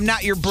 I'm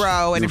not your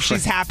bro, and if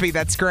she's happy,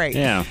 that's great.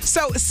 Yeah.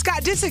 So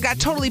Scott Disick got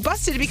totally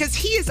busted because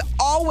he is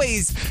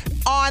always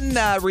on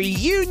the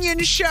reunion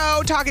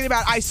show talking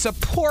about, I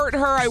support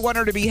her, I want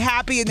her to be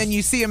happy, and then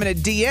you see him in a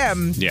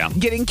DM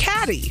getting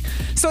catty.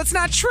 So it's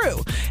not true.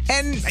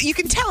 And you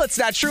can tell it's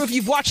not true if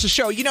you've watched the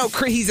show. You know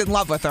he's in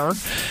love with her.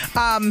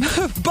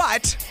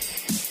 But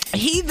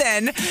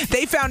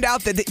they found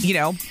out that,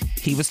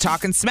 he was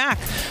talking smack.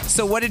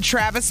 So what did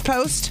Travis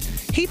post?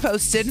 He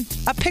posted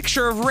a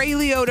picture of Ray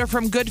Liotta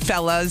from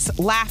Goodfellas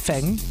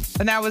laughing,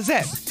 and that was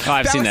it. Oh,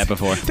 I've seen that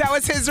before. That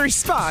was his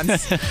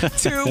response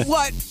to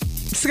what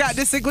Scott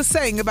Disick was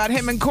saying about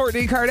him and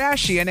Kourtney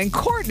Kardashian. And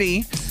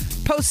Kourtney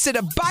posted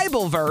a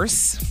Bible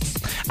verse.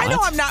 I know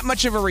I'm not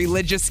much of a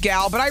religious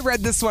gal, but I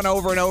read this one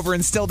over and over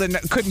and still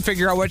couldn't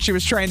figure out what she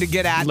was trying to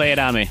get at. Lay it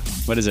on me.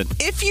 What is it?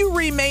 If you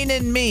remain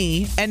in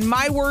me and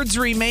my words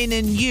remain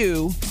in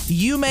you,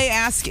 you may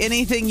ask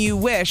anything you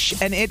wish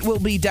and it will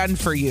be done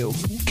for you.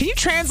 Can you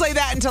translate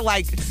that into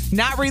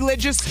not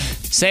religious?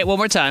 Say it one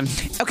more time.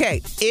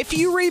 Okay. If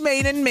you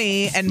remain in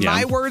me and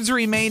my words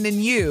remain in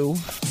you,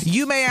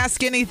 you may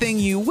ask anything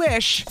you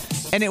wish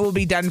and it will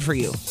be done for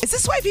you. Is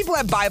this why people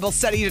have Bible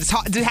study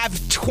to have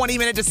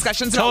 20-minute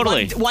discussions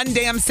totally. about one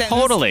damn sentence?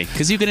 Totally,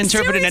 because you can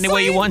interpret it any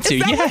way you want to.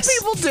 Is that what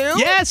people do?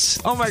 Yes.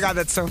 Oh my God,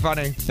 that's so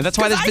funny. And that's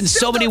why there's been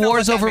so many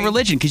wars over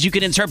religion, because you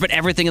can interpret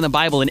everything in the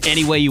Bible in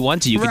any way you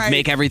want to. You can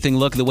make everything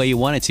look the way you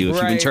want it to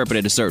if you interpret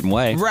it a certain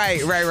way.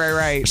 Right.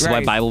 Which is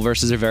why Bible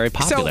verses are very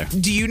popular. So,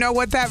 do you know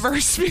what that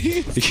verse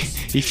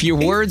means? If your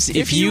words,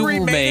 if you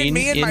remain in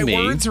me and my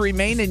words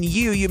remain in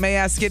you, you may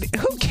ask it.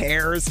 Who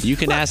cares? You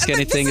can ask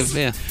anything of.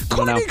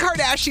 Kourtney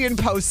Kardashian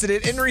posted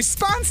it in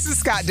response to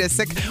Scott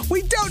Disick.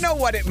 We don't know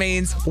what it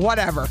means.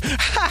 Whatever.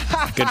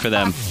 Good for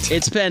them.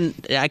 It's been,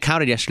 I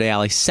counted yesterday,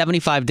 Allie,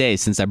 75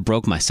 days since I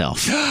broke myself.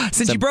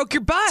 Since you broke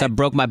your butt? Since I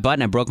broke my butt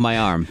and I broke my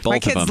arm. Both my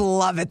of them. kids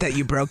love it that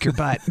you broke your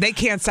butt. They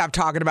can't stop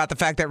talking about the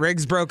fact that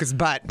Riggs broke his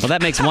butt. Well,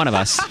 that makes one of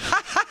us.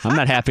 I'm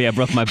not happy I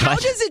broke my butt. How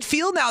does it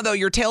feel now, though,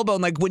 your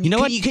tailbone?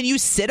 Can you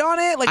sit on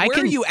it? Where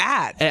are you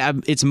at?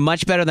 It's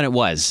much better than it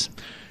was.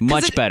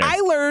 Much better. I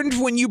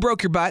learned when you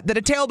broke your butt that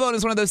a tailbone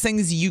is one of those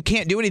things you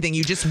can't do anything.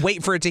 You just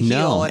wait for it to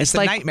heal. It's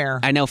a nightmare.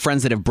 I know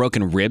friends that have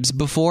broken ribs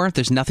before.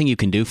 There's nothing you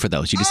can do for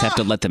those. You just have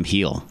to let them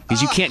heal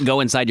because you can't go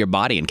inside your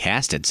body and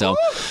cast it. So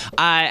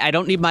I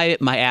don't need my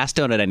ass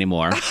donut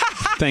anymore.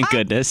 Thank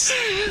goodness.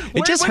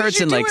 It just hurts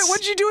in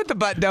What did you do with the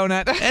butt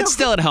donut? It's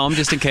still at home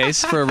just in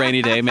case for a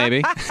rainy day,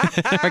 maybe.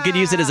 Or I could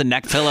use it as a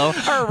neck pillow.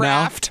 Or a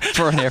raft.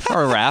 For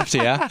a raft,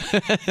 yeah.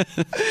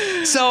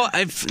 So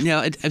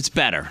it's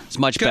better. It's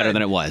much better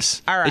than it was.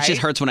 All right. It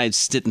just hurts when I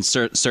sit in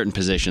certain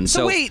positions.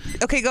 So wait,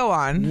 okay, go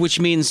on.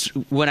 Which means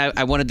when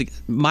I wanted to,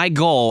 my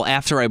goal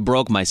after I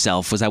broke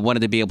myself was I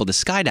wanted to be able to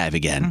skydive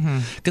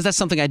again because that's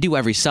something I do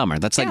every summer.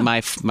 That's like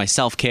my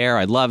self-care.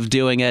 I love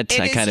doing it.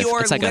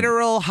 It's like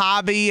literal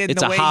hobby and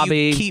it's the a way hobby.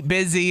 You keep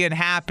busy and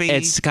happy.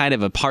 It's kind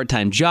of a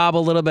part-time job a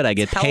little bit. I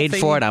get paid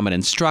for it. I'm an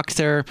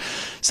instructor.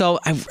 So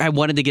I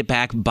wanted to get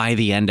back by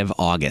the end of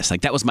August.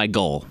 That was my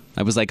goal.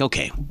 I was like,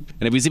 okay.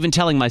 And I was even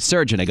telling my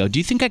surgeon, I go, do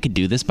you think I could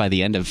do this by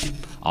the end of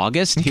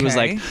August? He was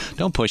like,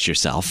 don't push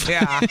yourself.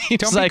 Yeah,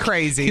 don't be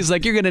crazy. He's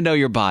like, you're going to know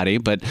your body.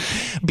 But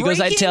because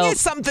Breaking is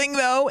something,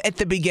 though, at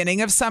the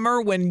beginning of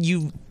summer when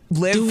you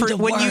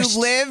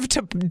live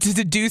to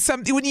do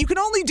something when you can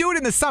only do it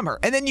in the summer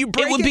and then you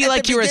break it. Would be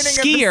like you're a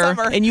skier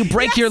and you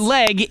break your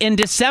leg in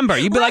December.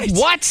 You'd be like,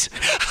 what?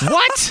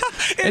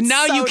 And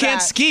now you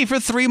can't ski for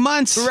 3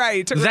 months.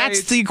 Right.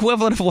 That's the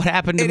equivalent of what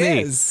happened to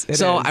me.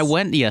 So I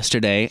went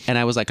yesterday and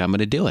I was like, I'm going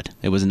to do it.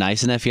 It was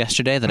nice enough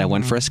yesterday that I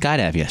went for a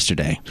skydive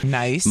yesterday.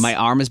 Nice. My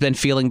arm has been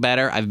feeling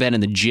better. I've been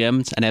in the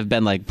gym and I've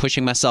been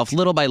pushing myself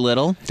little by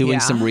little, doing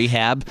some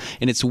rehab.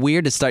 And it's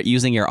weird to start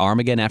using your arm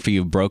again after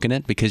you've broken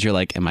it because you're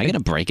like, am I going to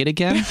break it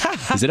again?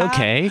 Is it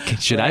okay?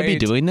 Should I be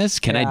doing this?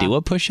 Can I do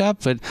a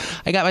push-up? But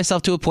I got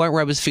myself to a point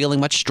where I was feeling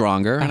much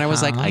stronger, and I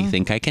was like, I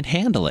think I can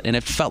handle it. And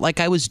it felt like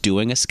I was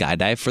doing a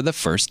skydive for the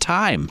first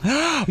time.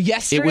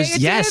 Yesterday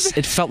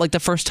it felt like the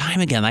first time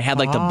again. I had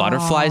like the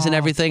butterflies and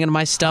everything in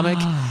my stomach,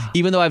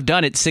 even though I've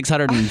done it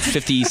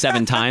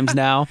 657 times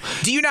now.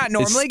 Do you not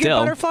normally get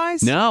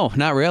butterflies? No,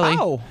 not really.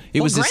 Oh, it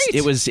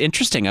great. was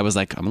interesting. I was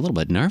like, I'm a little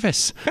bit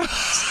nervous.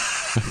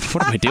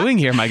 What am I doing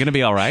here? Am I going to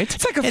be all right?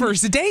 It's like a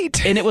first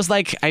date. And it was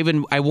like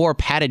I wore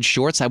padded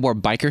shorts. I wore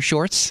biker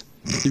shorts.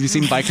 Have you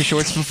seen biker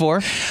shorts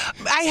before?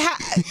 I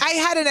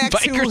had an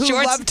ex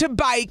who loved to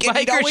bike, and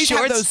he'd always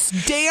have those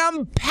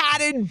damn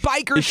padded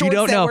biker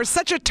shorts that were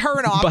such a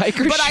turnoff.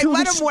 But I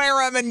let him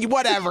wear them and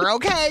whatever,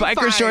 okay?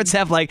 Biker shorts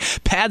have like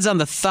pads on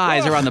the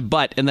thighs or on the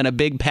butt and then a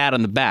big pad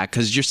on the back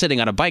because you're sitting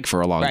on a bike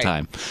for a long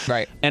time.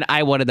 Right. And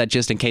I wanted that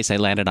just in case I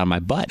landed on my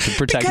butt to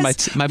protect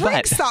my butt.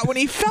 Riggs thought when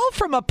he fell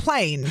from a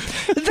plane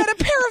that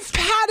a pair of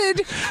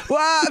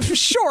padded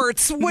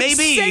shorts would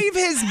save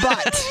his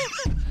butt.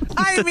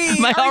 I mean,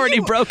 my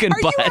already broken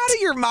butt. Are you out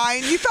of your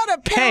mind? You thought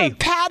a pair of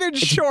padded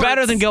shorts. It's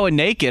better than going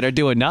naked or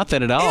doing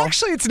nothing at all.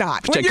 Actually, it's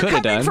not. Which when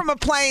you're coming from a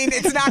plane,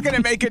 it's not going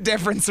to make a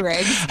difference,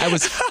 Riggs.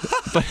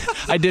 But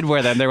I did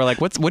wear them. They were like,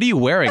 "What are you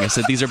wearing?" I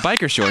said, "These are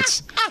biker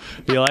shorts."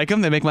 You like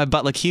them? They make my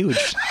butt look huge.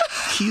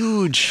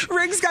 Huge.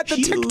 Riggs got the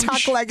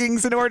TikTok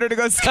leggings in order to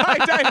go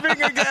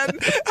skydiving again.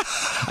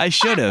 I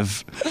should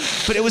have.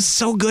 But it was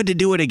so good to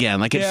do it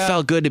again. Like, it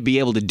felt good to be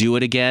able to do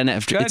it again.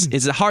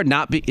 It's hard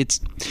not be.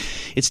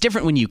 It's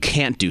different when you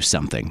can't do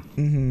something.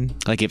 Mm-hmm.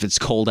 Like if it's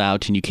cold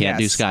out and you can't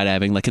do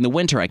skydiving. Like in the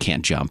winter, I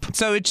can't jump.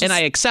 And I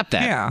accept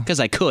that because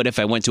I could if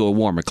I went to a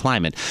warmer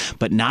climate.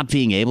 But not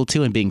being able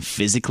to and being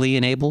physically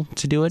unable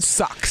to do it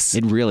sucks.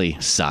 It really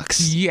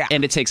sucks. Yeah.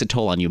 And it takes a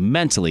toll on you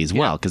mentally as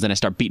well because then I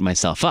start beating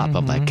myself up. Mm-hmm.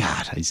 I'm like,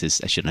 God, I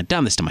shouldn't have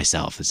done this to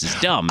myself. This is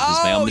dumb. This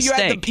is my own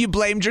mistake. You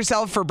blamed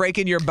yourself for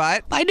breaking your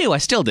butt? I do. I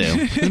still do.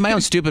 It's my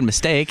own stupid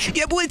mistake.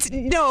 Yeah,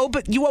 well,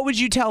 but what would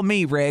you tell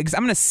me, Riggs?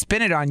 I'm going to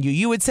spin it on you.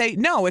 You would say,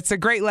 no, it's a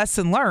great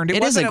lesson learned.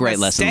 It is a great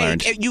lesson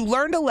learned. You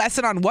learned a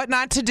lesson on what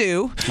not to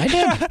do. I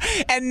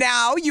did. And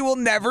now you will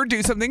never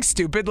do something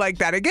stupid like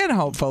that again,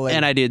 hopefully.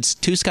 And I did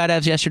 2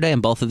 skydives yesterday,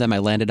 and both of them I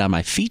landed on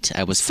my feet.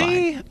 I was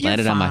fine.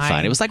 Landed on my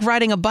feet. It was like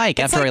riding a bike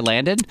after I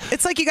landed.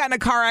 It's like you got in a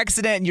car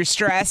accident and you're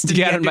stressed and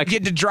you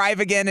get to drive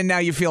again and now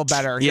you feel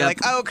better. You're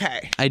like,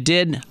 okay. I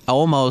did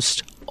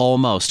almost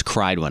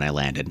cried when I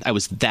landed. I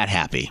was that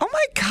happy. Oh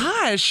my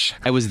gosh.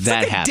 I was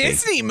that happy.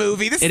 It's like a Disney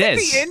movie. This is like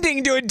the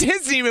ending to a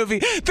Disney movie.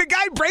 The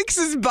guy breaks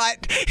his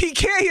butt. He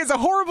has a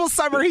horrible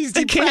summer. He's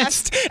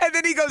depressed. And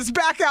then he goes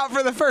back out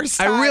for the first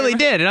time. I really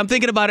did. And I'm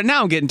thinking about it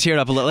now. I'm getting teared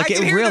up a little. Like, I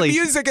can hear the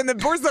music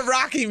where's the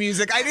Rocky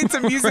music? I need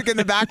some music in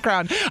the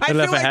background. I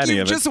feel like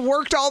you just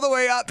worked all the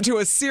way up to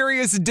a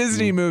serious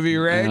Disney movie,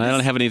 Riggs. I don't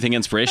have anything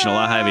inspirational.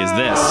 How heavy is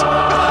this?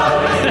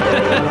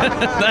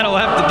 That'll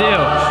have to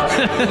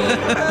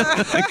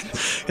do.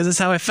 Because that's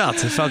how I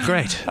felt. It felt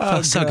great. It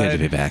felt so good to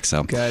be back.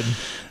 So good.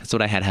 That's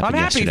what I had happen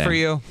yesterday. I'm happy for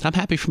you. I'm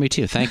happy for me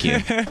too. Thank you.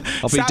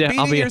 Stop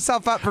beating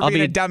yourself up for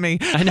being a dummy.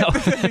 I know.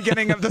 At the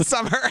beginning of the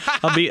summer.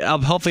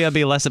 Hopefully I'll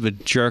be less of a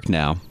jerk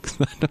now.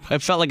 I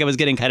felt like I was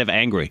getting kind of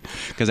angry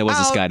because I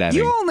wasn't skydiving.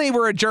 You only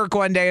were a jerk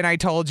one day, and I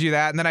told you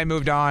that, and then I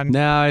moved on.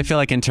 No, I feel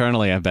like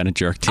internally I've been a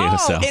jerk too.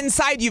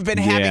 Inside you've been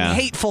having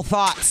hateful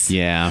thoughts.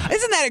 Yeah.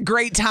 Isn't that a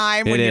great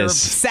time when you're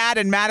sad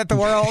and mad at the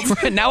world?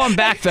 Now I'm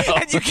back though.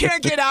 And you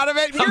can't get out of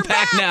it. I'm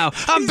back now.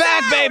 I'm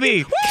back,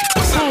 baby.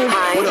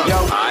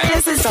 Hi.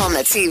 This is on the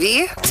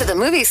TV, to the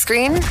movie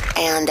screen,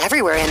 and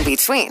everywhere in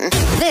between.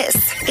 This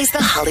is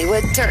the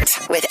Hollywood Dirt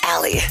with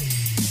Allie.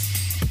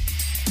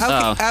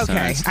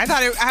 Okay.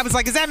 I was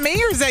like, is that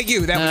me or is that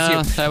you? That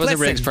was you. That was a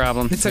Riggs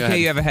problem. It's okay.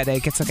 You have a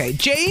headache. It's okay.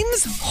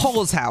 James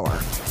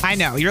Holzhauer. I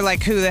know. You're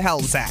like, who the hell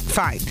is that?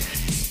 Fine.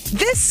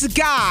 This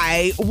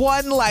guy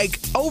won like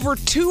over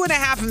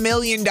 $2.5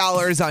 million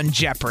on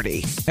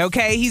Jeopardy.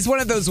 Okay? He's one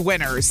of those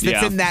winners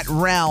that's in that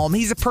realm.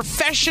 He's a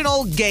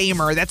professional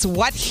gamer. That's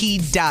what he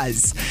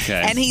does.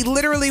 Okay. And he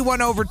literally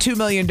won over $2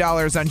 million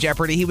on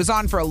Jeopardy. He was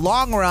on for a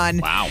long run.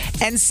 Wow.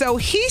 And so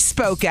he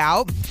spoke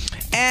out.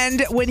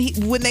 And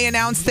when they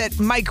announced that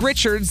Mike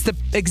Richards, the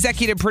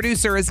executive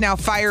producer, is now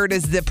fired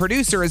as the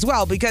producer as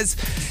well, because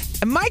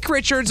Mike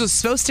Richards was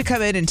supposed to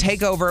come in and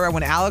take over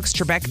when Alex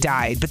Trebek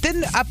died. But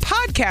then a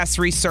podcast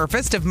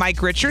resurfaced of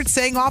Mike Richards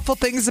saying awful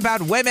things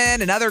about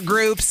women and other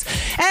groups,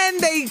 and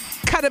they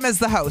cut him as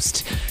the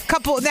host.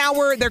 Now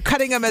they're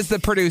cutting him as the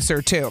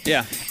producer too.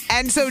 Yeah.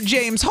 And so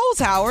James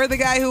Holzhauer, the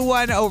guy who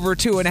won over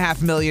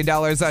 $2.5 million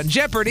on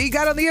Jeopardy,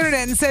 got on the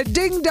internet and said,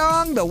 "Ding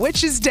dong, the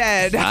witch is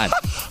dead." God.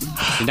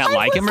 Did not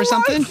like him or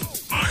something?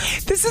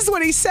 This is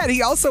what he said.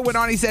 He also went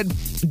on, he said,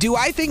 "Do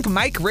I think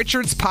Mike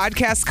Richards'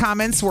 podcast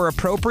comments were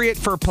appropriate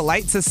for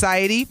polite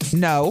society?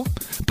 No.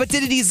 But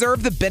did he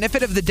deserve the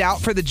benefit of the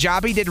doubt for the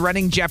job he did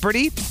running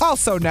Jeopardy?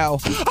 Also no."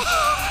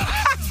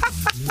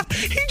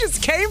 He just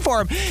just came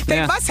for him.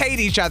 They must hate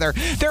each other.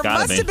 There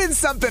must have been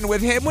something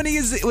with him when he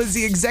was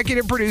the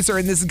executive producer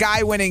and this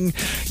guy winning,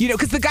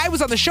 because the guy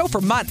was on the show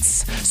for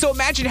months. So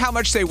imagine how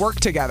much they work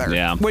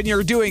together when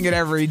you're doing it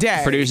every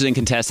day. Producers and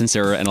contestants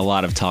are in a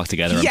lot of talk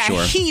together, I'm sure.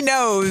 Yeah, he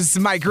knows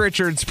Mike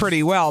Richards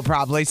pretty well,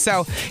 probably.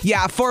 So,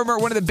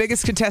 one of the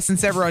biggest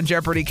contestants ever on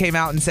Jeopardy came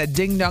out and said,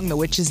 ding dong, the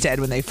witch is dead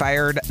when they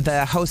fired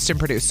the host and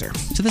producer.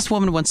 So this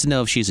woman wants to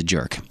know if she's a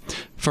jerk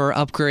for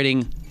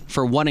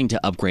wanting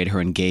to upgrade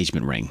her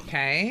engagement ring.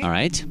 Okay. All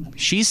right.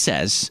 She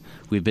says,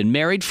 we've been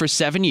married for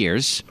 7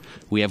 years.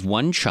 We have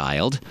one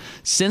child.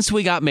 Since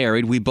we got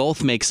married, we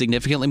both make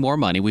significantly more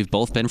money. We've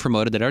both been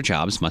promoted at our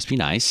jobs. Must be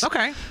nice.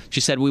 Okay.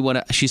 She said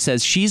she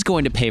says she's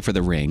going to pay for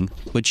the ring,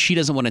 but she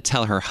doesn't want to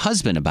tell her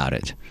husband about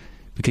it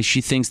because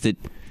she thinks that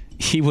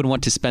he would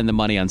want to spend the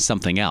money on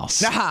something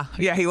else.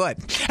 Yeah, he would.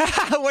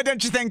 What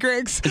don't you think,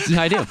 Griggs?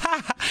 I do.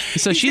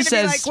 So she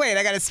says, be like, wait,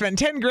 I got to spend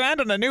 $10,000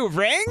 on a new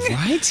ring?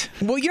 Right?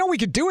 Well, we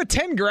could do it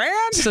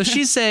 $10,000. So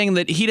she's saying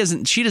that she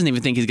doesn't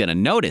even think he's going to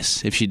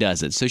notice if she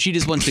does it. So she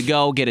just wants to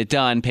go get it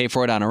done, pay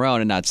for it on her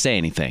own, and not say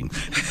anything.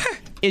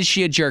 Is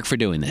she a jerk for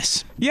doing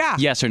this? Yeah.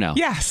 Yes or no?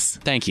 Yes.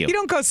 Thank you. You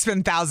don't go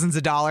spend thousands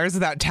of dollars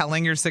without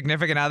telling your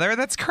significant other.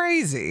 That's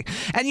crazy.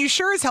 And you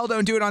sure as hell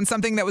don't do it on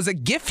something that was a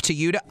gift to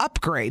you to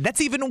upgrade.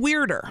 That's even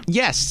weirder.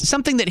 Yes,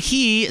 something that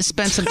he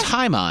spent some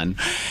time on.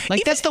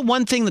 That's the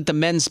one thing that the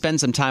men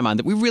spend some time on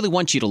that we really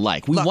want you to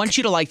like. We want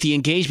you to like the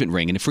engagement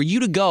ring. And for you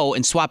to go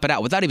and swap it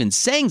out without even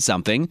saying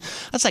something,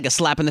 that's like a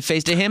slap in the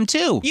face to him,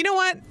 too. You know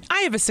what? I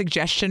have a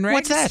suggestion, Riggs.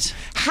 What's that?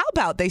 How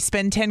about they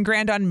spend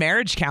 $10,000 on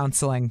marriage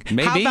counseling?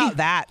 Maybe. How about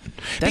that?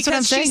 That's what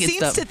I'm saying. Because she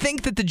seems to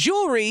think that the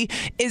jewelry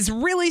is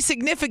really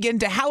significant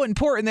to how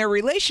important their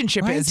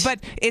relationship is, but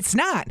it's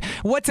not.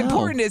 What's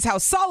important is how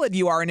solid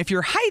you are, and if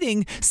you're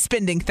hiding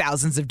spending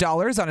thousands of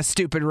dollars on a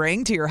stupid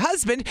ring to your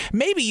husband,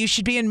 maybe you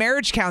should be in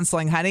marriage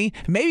counseling, honey.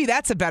 Maybe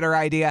that's a better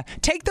idea.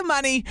 Take the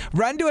money,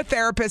 run to a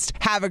therapist,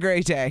 have a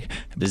great day.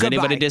 Does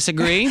anybody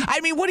disagree?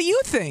 I mean, what do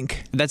you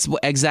think? That's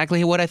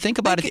exactly what I think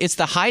about it. It's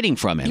the hiding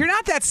from him. You're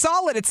not that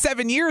solid at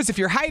 7 years if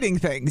you're hiding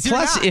things.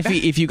 Plus,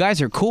 if you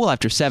guys are cool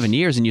after 7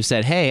 years and you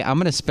said, hey, I'm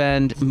going to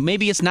spend,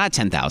 maybe it's not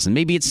 $10,000,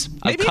 maybe it's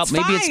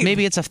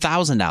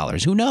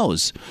 $1,000. Who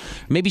knows?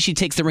 Maybe she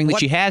takes the ring that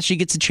she has, she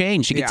gets it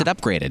changed, she gets it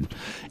upgraded,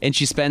 and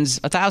she spends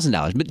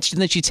 $1,000. But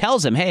then she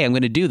tells him, hey, I'm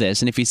going to do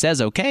this, and if he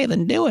says okay,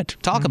 then do it.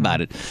 Talk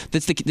about it.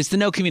 It's the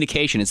no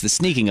communication. It's the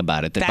sneaking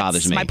about it that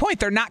bothers me. That's my point.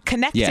 They're not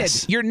connected.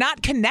 Yes. You're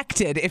not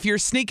connected if you're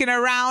sneaking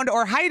around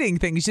or hiding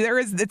things.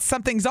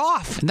 Something's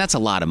off. And that's a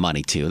lot of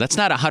money too. That's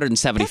not a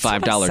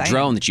 $175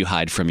 drone that you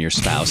hide from your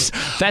spouse.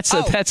 That's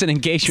an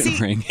engagement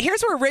ring.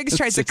 Here's where Riggs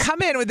tries to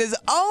come in with his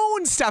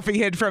own stuff he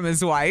hid from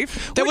his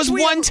wife. That was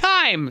one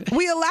time.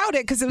 We allowed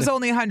it because it was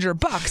only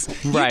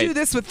 $100. Right. You do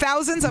this with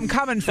thousands, I'm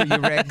coming for you,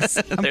 Riggs.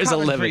 There's a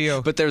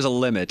limit, but there's a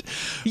limit.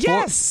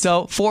 Yes.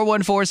 So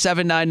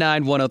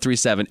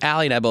 414-799-1037.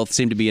 Allie and I both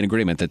seem to be in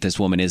agreement that this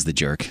woman is the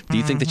jerk. Do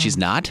you think that she's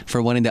not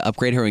for wanting to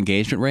upgrade her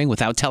engagement ring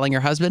without telling her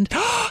husband?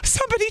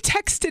 Somebody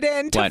texted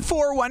in to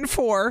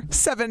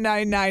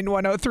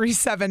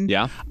 414-799-1037.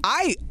 Yeah.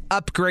 I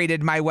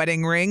upgraded my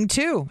wedding ring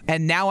too,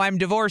 and now I'm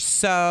divorced.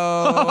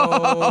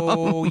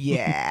 So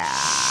yeah.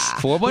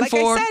 414. Like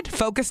I said,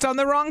 focused on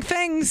the wrong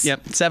things.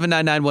 Yep.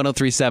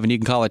 799-1037. You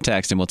can call or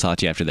text, and we'll talk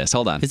to you after this.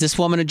 Hold on. Is this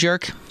woman a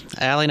jerk?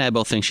 Allie and I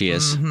both think she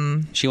is.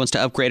 Mm-hmm. She wants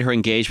to upgrade her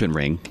engagement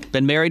ring.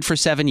 Been married for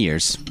 7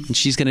 years, and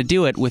she's going to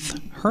do it with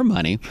her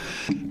money.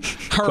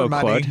 Her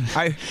money.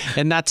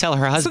 And not tell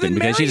her husband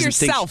because she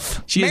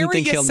doesn't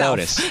think he'll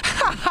notice.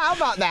 How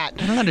about that?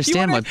 I don't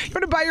understand you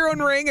want to buy your own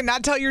ring and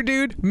not tell your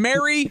dude?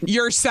 Marry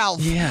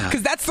yourself. Yeah.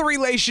 Because that's the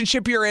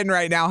relationship you're in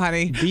right now,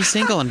 honey. Be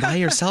single and buy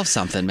yourself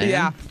something, man.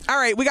 Yeah. All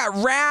right. We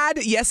got Rad.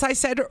 Yes, I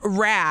said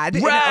Rad.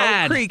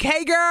 Rad. In Oak Creek.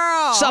 Hey,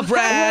 girl. Sup,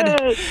 Rad?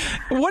 Hey.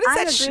 What is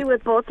that? I agree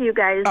with both of you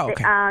guys. Oh,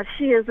 okay.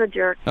 She is a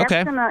jerk.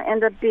 Okay. That's going to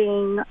end up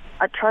being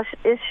a trust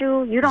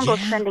issue. You don't go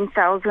spending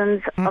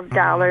thousands of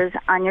dollars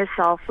on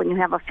yourself when you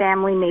have a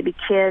family, maybe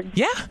kids.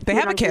 Yeah, they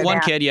have a kid.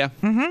 One kid, yeah.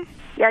 Mm-hmm.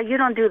 Yeah, you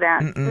don't do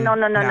that. No.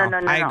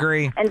 I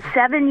agree. And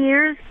 7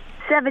 years?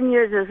 7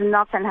 years is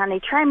nothing, honey.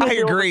 Try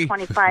maybe over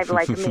 25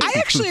 like me. I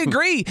actually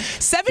agree.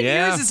 7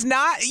 years is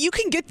not, you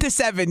can get to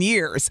 7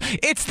 years.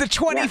 It's the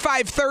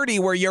 25, 30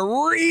 where you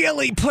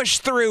really push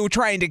through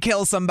trying to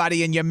kill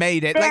somebody and you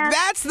made it.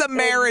 That's the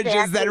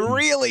marriages that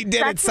really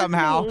did it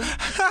somehow.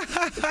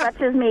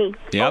 Such as me.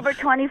 Yep. Over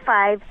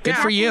 25. Good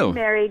for you.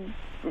 Married.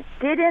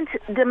 Didn't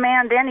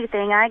demand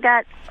anything. I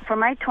got, for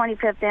my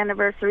 25th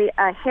anniversary,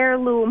 a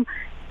heirloom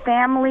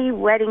family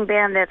wedding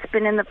band that's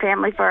been in the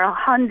family for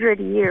 100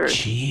 years.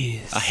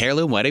 Jeez. A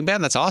heirloom wedding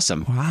band? That's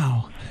awesome.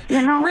 Wow.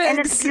 You know, and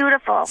it's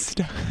beautiful.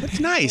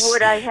 That's nice.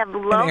 Would I have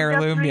loved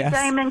heirloom, a 3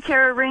 diamond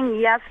carat ring?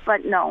 Yes,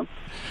 but no.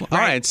 All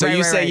right, so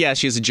you say yes,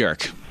 she's a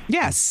jerk.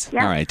 Yes. All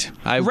right.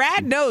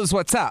 Rad knows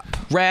what's up.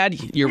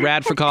 Rad, you're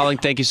Rad for calling.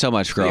 Thank you so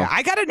much, girl. Yeah,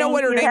 I got to know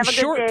what her name's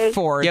short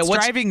for. It's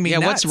driving me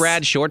nuts. What's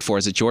Rad short for?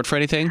 Is it short for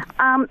anything?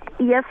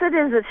 Yes, it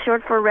is. It's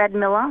short for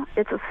Radmilla.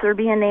 It's a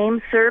Serbian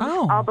name. Serbs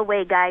all the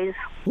way, guys.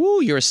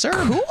 Ooh, you're a Serb.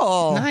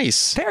 Cool.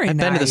 Nice. Very I've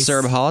been to the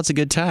Serb Hall. It's a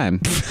good time.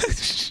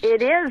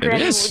 It is.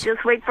 And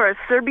just wait for a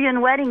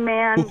Serbian wedding,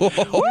 man.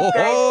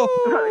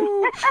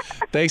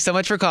 Thanks so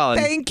much for calling.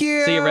 Thank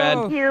you. See you, Rad.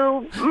 Thank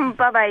you.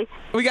 Bye-bye.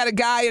 We got a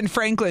guy in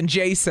Franklin,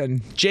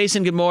 Jason.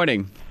 Jason, good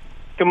morning.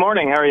 Good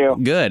morning. How are you?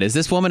 Good. Is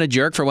this woman a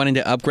jerk for wanting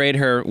to upgrade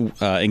her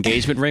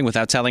engagement ring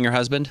without telling her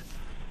husband?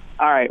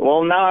 All right.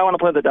 Well, now I want to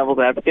play the devil's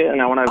advocate,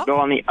 and I want to go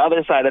on the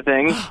other side of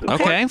things.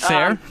 Okay,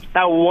 fair.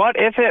 Now, what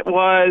if it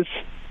was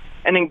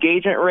an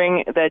engagement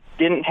ring that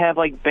didn't have,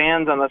 like,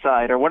 bands on the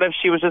side? Or what if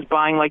she was just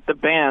buying, like, the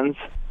bands,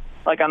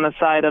 like, on the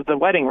side of the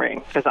wedding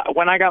ring? Because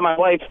when I got my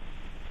wife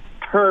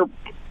her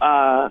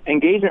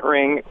engagement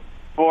ring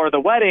for the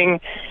wedding,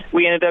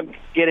 we ended up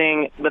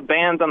getting the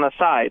bands on the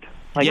side,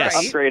 like, to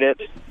upgrade it.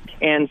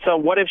 And so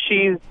what if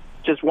she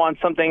just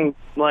wants something,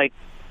 like,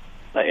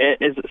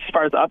 as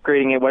far as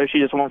upgrading it, what if she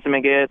just wants to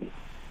make it,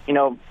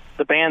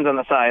 the bands on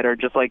the side, or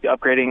just like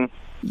upgrading?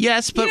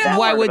 Yes, but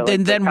why would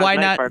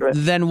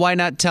why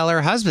not tell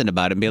her husband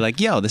about it and be like,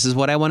 "Yo, this is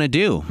what I want to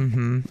do.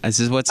 Mm-hmm. This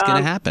is what's going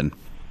to happen."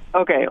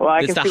 Okay, well,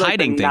 I can see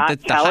hiding thing.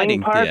 That's the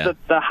hiding part. Yeah.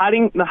 The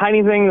hiding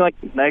thing, like,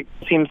 that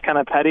seems kind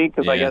of petty,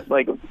 because I guess,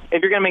 like,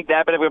 if you're gonna make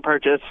that bit of a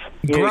purchase,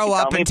 grow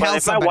up and tell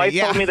somebody.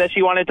 If my wife told me that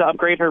she wanted to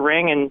upgrade her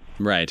ring, and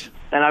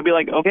I'd be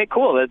like, okay,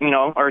 cool,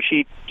 or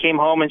she came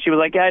home and she was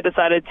like, yeah, I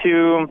decided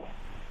to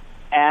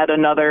add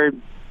another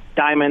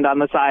diamond on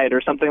the side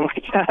or something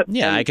like that.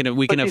 Yeah, we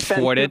can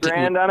afford it.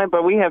 $2,000 on it,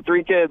 but we have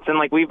 3 kids, and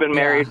like we've been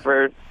married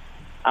for,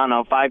 I don't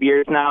know, 5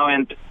 years now,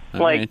 and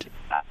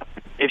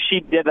if she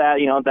did that,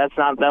 that's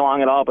not that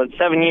long at all. But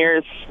 7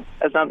 years,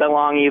 that's not that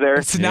long either.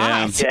 It's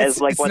not. As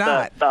like what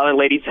the other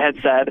ladies had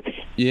said.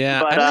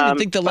 Yeah, but, I don't even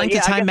think the length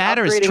of time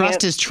matters.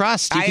 Trust is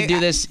trust. You can do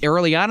this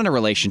early on in a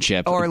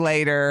relationship. Or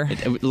later.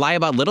 Lie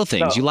about little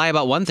things. You lie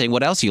about one thing.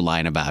 What else are you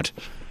lying about?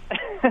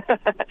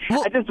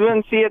 I just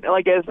wouldn't see it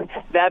like as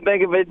that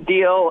big of a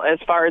deal as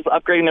far as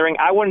upgrading the ring.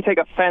 I wouldn't take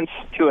offense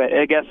to it,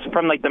 I guess,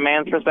 from like the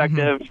man's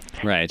perspective,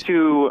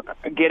 to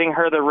getting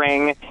her the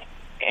ring,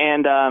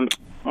 and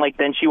like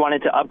then she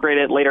wanted to upgrade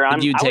it later on.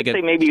 I would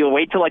say maybe you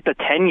wait till like the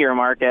 10-year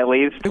mark at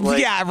least.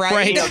 Like,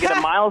 get a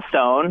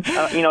milestone.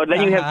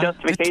 Then you have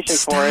justification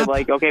for it.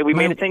 Like, okay, we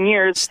made it 10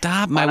 years.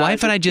 Stop. My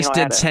wife and I just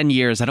did 10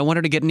 years. I don't want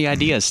her to get any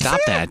ideas. Stop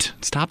that.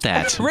 Stop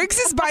that. Riggs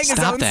is buying his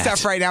own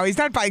stuff right now. He's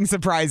not buying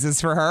surprises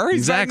for her.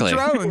 He's buying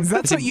drones.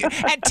 That's what you.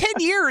 At 10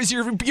 years,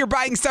 you're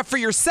buying stuff for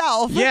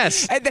yourself.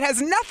 Yes. And that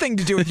has nothing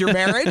to do with your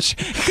marriage.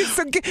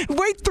 So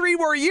wait 3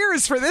 more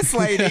years for this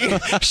lady.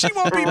 She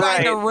won't be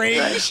buying a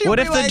ring. What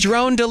if the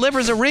drone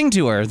delivers a ring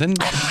to her? Then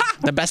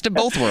the best of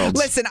both worlds.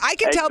 Listen, I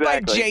can tell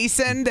by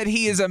Jason that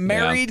he is a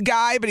married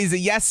guy, but he's a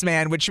yes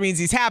man, which means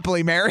he's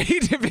happily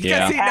married because he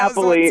knows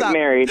happily what's up.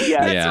 Married.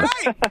 Yeah,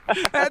 that's right.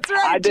 That's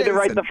right. I did it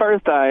right the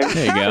first time.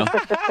 There you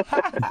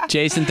go.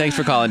 Jason, thanks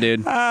for calling,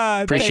 dude.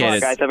 Appreciate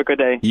it. Guys, have a good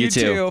day. You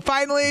too.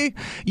 Finally,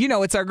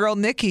 it's our girl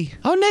Nikki.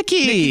 Oh,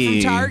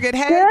 Nikki from Target.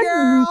 Hey,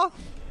 girl.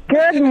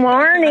 Good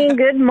morning.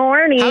 Good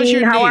morning. How's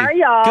your knee? How are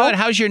y'all? Good.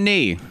 How's your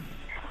knee?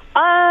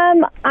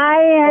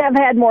 I have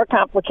had more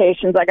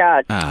complications. I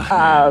got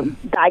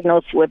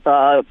diagnosed with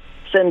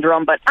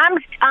syndrome, but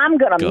I'm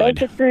gonna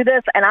make it through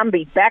this, and I'm gonna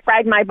be back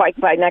riding my bike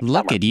by next summer.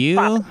 Look at you.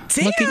 Damn,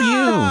 look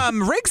at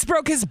you. Riggs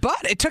broke his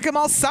butt. It took him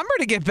all summer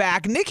to get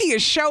back. Nikki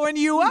is showing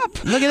you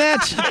up. Look at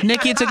that.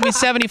 Nikki, it took me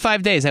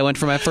 75 days. I went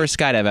for my first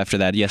skydive after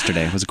that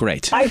yesterday. It was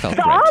great. I saw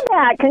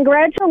that.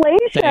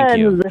 Congratulations. Thank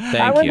you.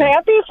 I was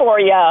happy for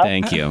you.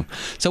 Thank you.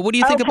 So what do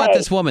you think about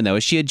this woman, though?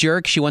 Is she a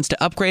jerk? She wants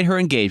to upgrade her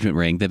engagement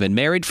ring. They've been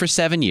married for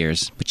 7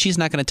 years, but she's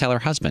not going to tell her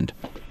husband.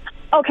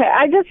 Okay,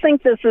 I just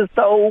think this is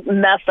so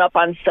messed up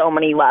on so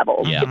many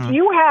levels. Yeah. If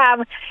you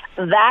have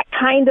that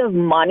kind of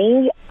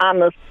money on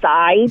the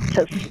side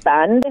to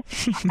spend,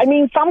 I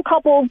mean, some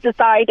couples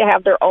decide to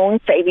have their own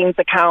savings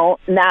account,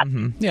 and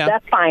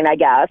that's fine, I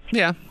guess.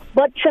 Yeah.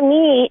 But to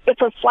me,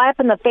 it's a slap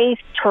in the face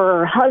to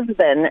her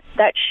husband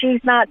that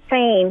she's not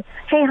saying,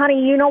 hey,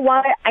 honey, you know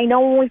what? I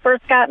know when we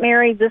first got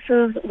married, this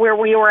is where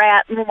we were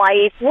at in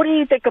life. What do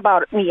you think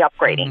about me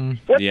upgrading?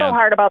 What's so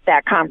hard about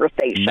that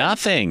conversation?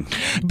 Nothing.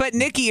 But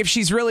Nikki, if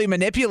she's really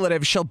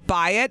manipulative, she'll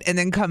buy it and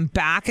then come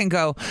back and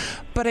go,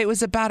 but it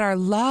was about our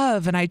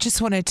love, and I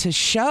just wanted to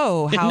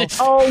show how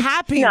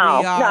happy we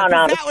are.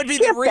 No. That would be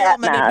the real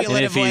manipulative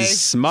And if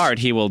he's smart,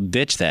 he will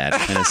ditch that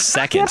in a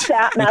second. Skip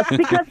that mess,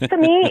 because to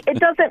me, it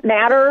doesn't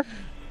matter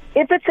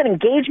if it's an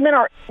engagement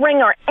or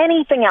ring or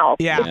anything else.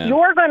 Yeah. If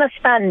you're going to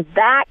spend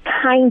that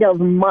kind of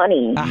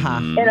money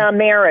in a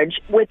marriage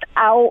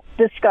without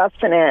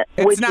discussing it with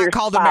your spouse. It's not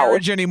called a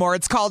marriage anymore.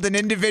 It's called an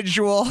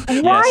individual.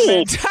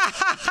 Right.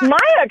 My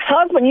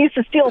ex-husband used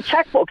to steal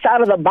checkbooks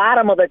out of the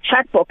bottom of the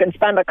checkbook and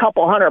spend a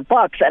couple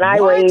 $100, and I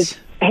raised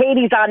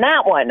Hades on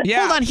that one.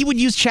 Yeah. Hold on, he would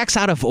use checks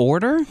out of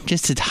order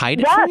just to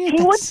hide it from you?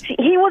 Yes,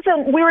 we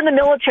were in the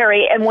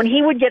military, and when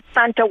he would get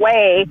sent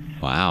away,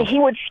 he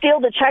would steal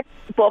the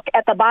checkbook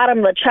at the bottom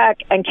of the check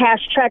and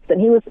cash checks,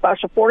 and he was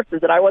Special Forces,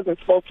 and I wasn't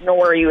supposed to know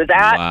where he was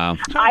at. Wow.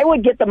 I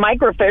would get the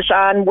microfiche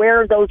on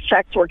where those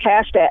checks were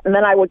cashed at, and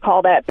then I would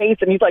call that base,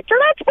 and he's like, you're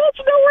not supposed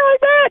to know where I'm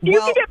at. You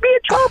can get me in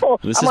trouble.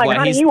 I'm like,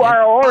 honey, you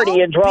are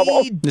already in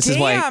trouble.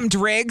 Damned,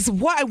 Riggs.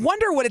 I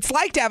wonder what it's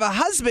like to have a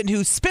husband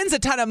who spends a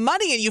ton of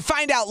money and you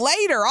find out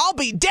later. I'll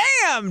be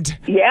damned.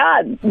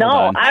 Yeah,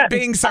 no. I'm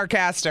being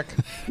sarcastic.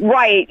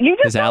 Right. You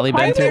just Has Allie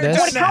been through this?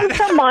 When it comes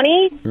to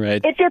money,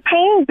 if you're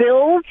paying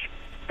bills,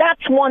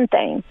 that's one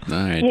thing. All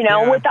right.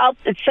 Without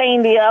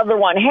saying the other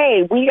one,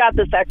 hey, we got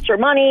this extra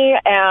money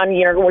and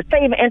we're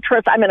saving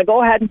interest. I'm going to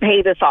go ahead and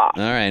pay this off.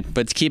 All right.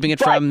 But keeping it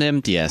from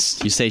them, yes.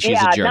 You say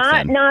she's a jerk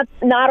then.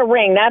 Not a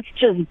ring. That's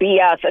just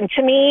BS. And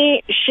to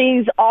me,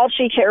 all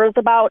she cares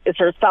about is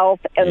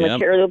herself and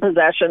material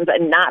possessions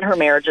and not her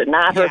marriage and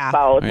not her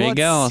spouse. There you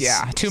go.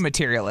 Yeah, too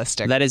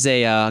materialistic. That is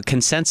a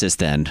consensus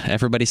then.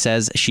 Everybody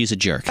says she's a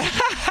jerk.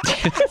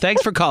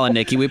 Thanks for calling,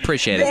 Nikki. We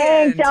appreciate it.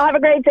 Thanks. Y'all have a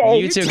great day.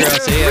 You too, girl.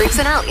 See ya. Riggs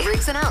and Out.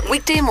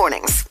 Weekday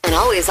mornings. And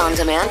always on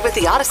demand with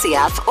the Odyssey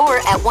app or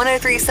at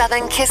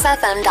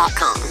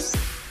 1037kissfm.com.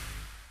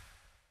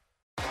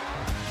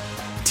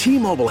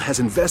 T-Mobile has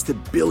invested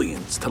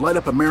billions to light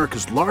up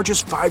America's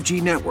largest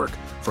 5G network,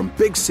 from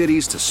big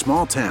cities to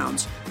small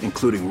towns,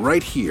 including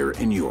right here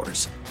in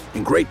yours.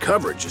 And great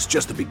coverage is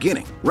just the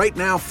beginning. Right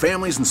now,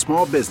 families and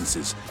small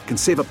businesses can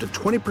save up to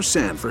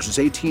 20% versus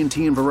AT&T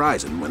and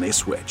Verizon when they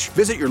switch.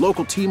 Visit your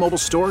local T-Mobile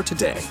store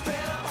today.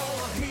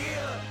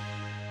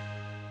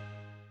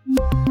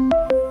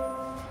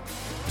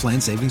 Plan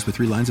savings with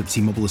 3 lines of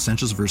T-Mobile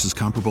Essentials versus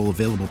comparable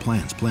available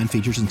plans. Plan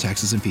features and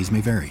taxes and fees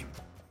may vary.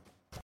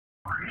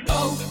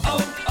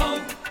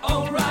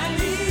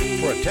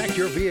 Protect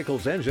your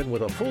vehicle's engine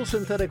with a full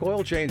synthetic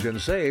oil change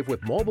and save with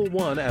Mobil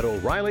 1 at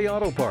O'Reilly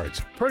Auto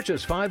Parts.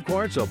 Purchase 5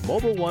 quarts of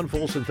Mobil 1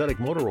 full synthetic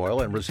motor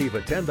oil and receive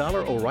a $10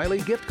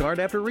 O'Reilly gift card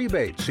after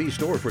rebate. See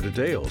store for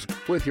details.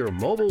 With your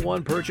Mobil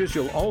 1 purchase,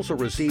 you'll also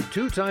receive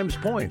 2 times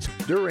points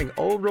during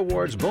O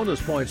Rewards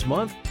Bonus Points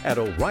Month at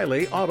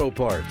O'Reilly Auto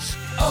Parts.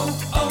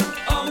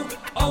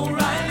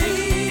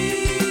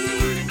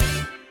 O'Reilly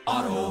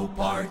Auto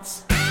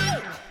Parts.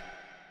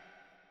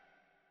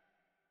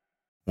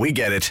 We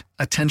get it.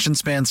 Attention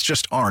spans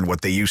just aren't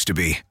what they used to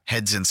be.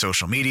 Heads in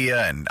social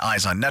media and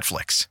eyes on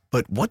Netflix.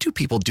 But what do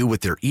people do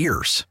with their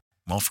ears?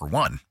 Well, for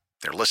one,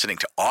 they're listening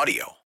to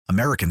audio.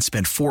 Americans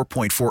spend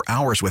 4.4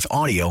 hours with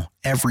audio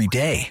every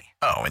day.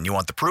 Oh, and you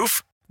want the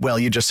proof? Well,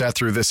 you just sat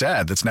through this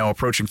ad that's now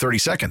approaching 30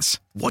 seconds.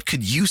 What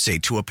could you say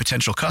to a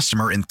potential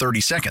customer in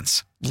 30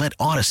 seconds? Let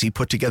Odyssey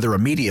put together a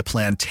media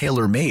plan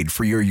tailor-made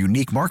for your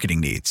unique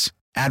marketing needs.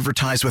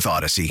 Advertise with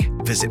Odyssey.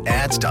 Visit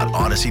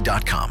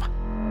ads.odyssey.com.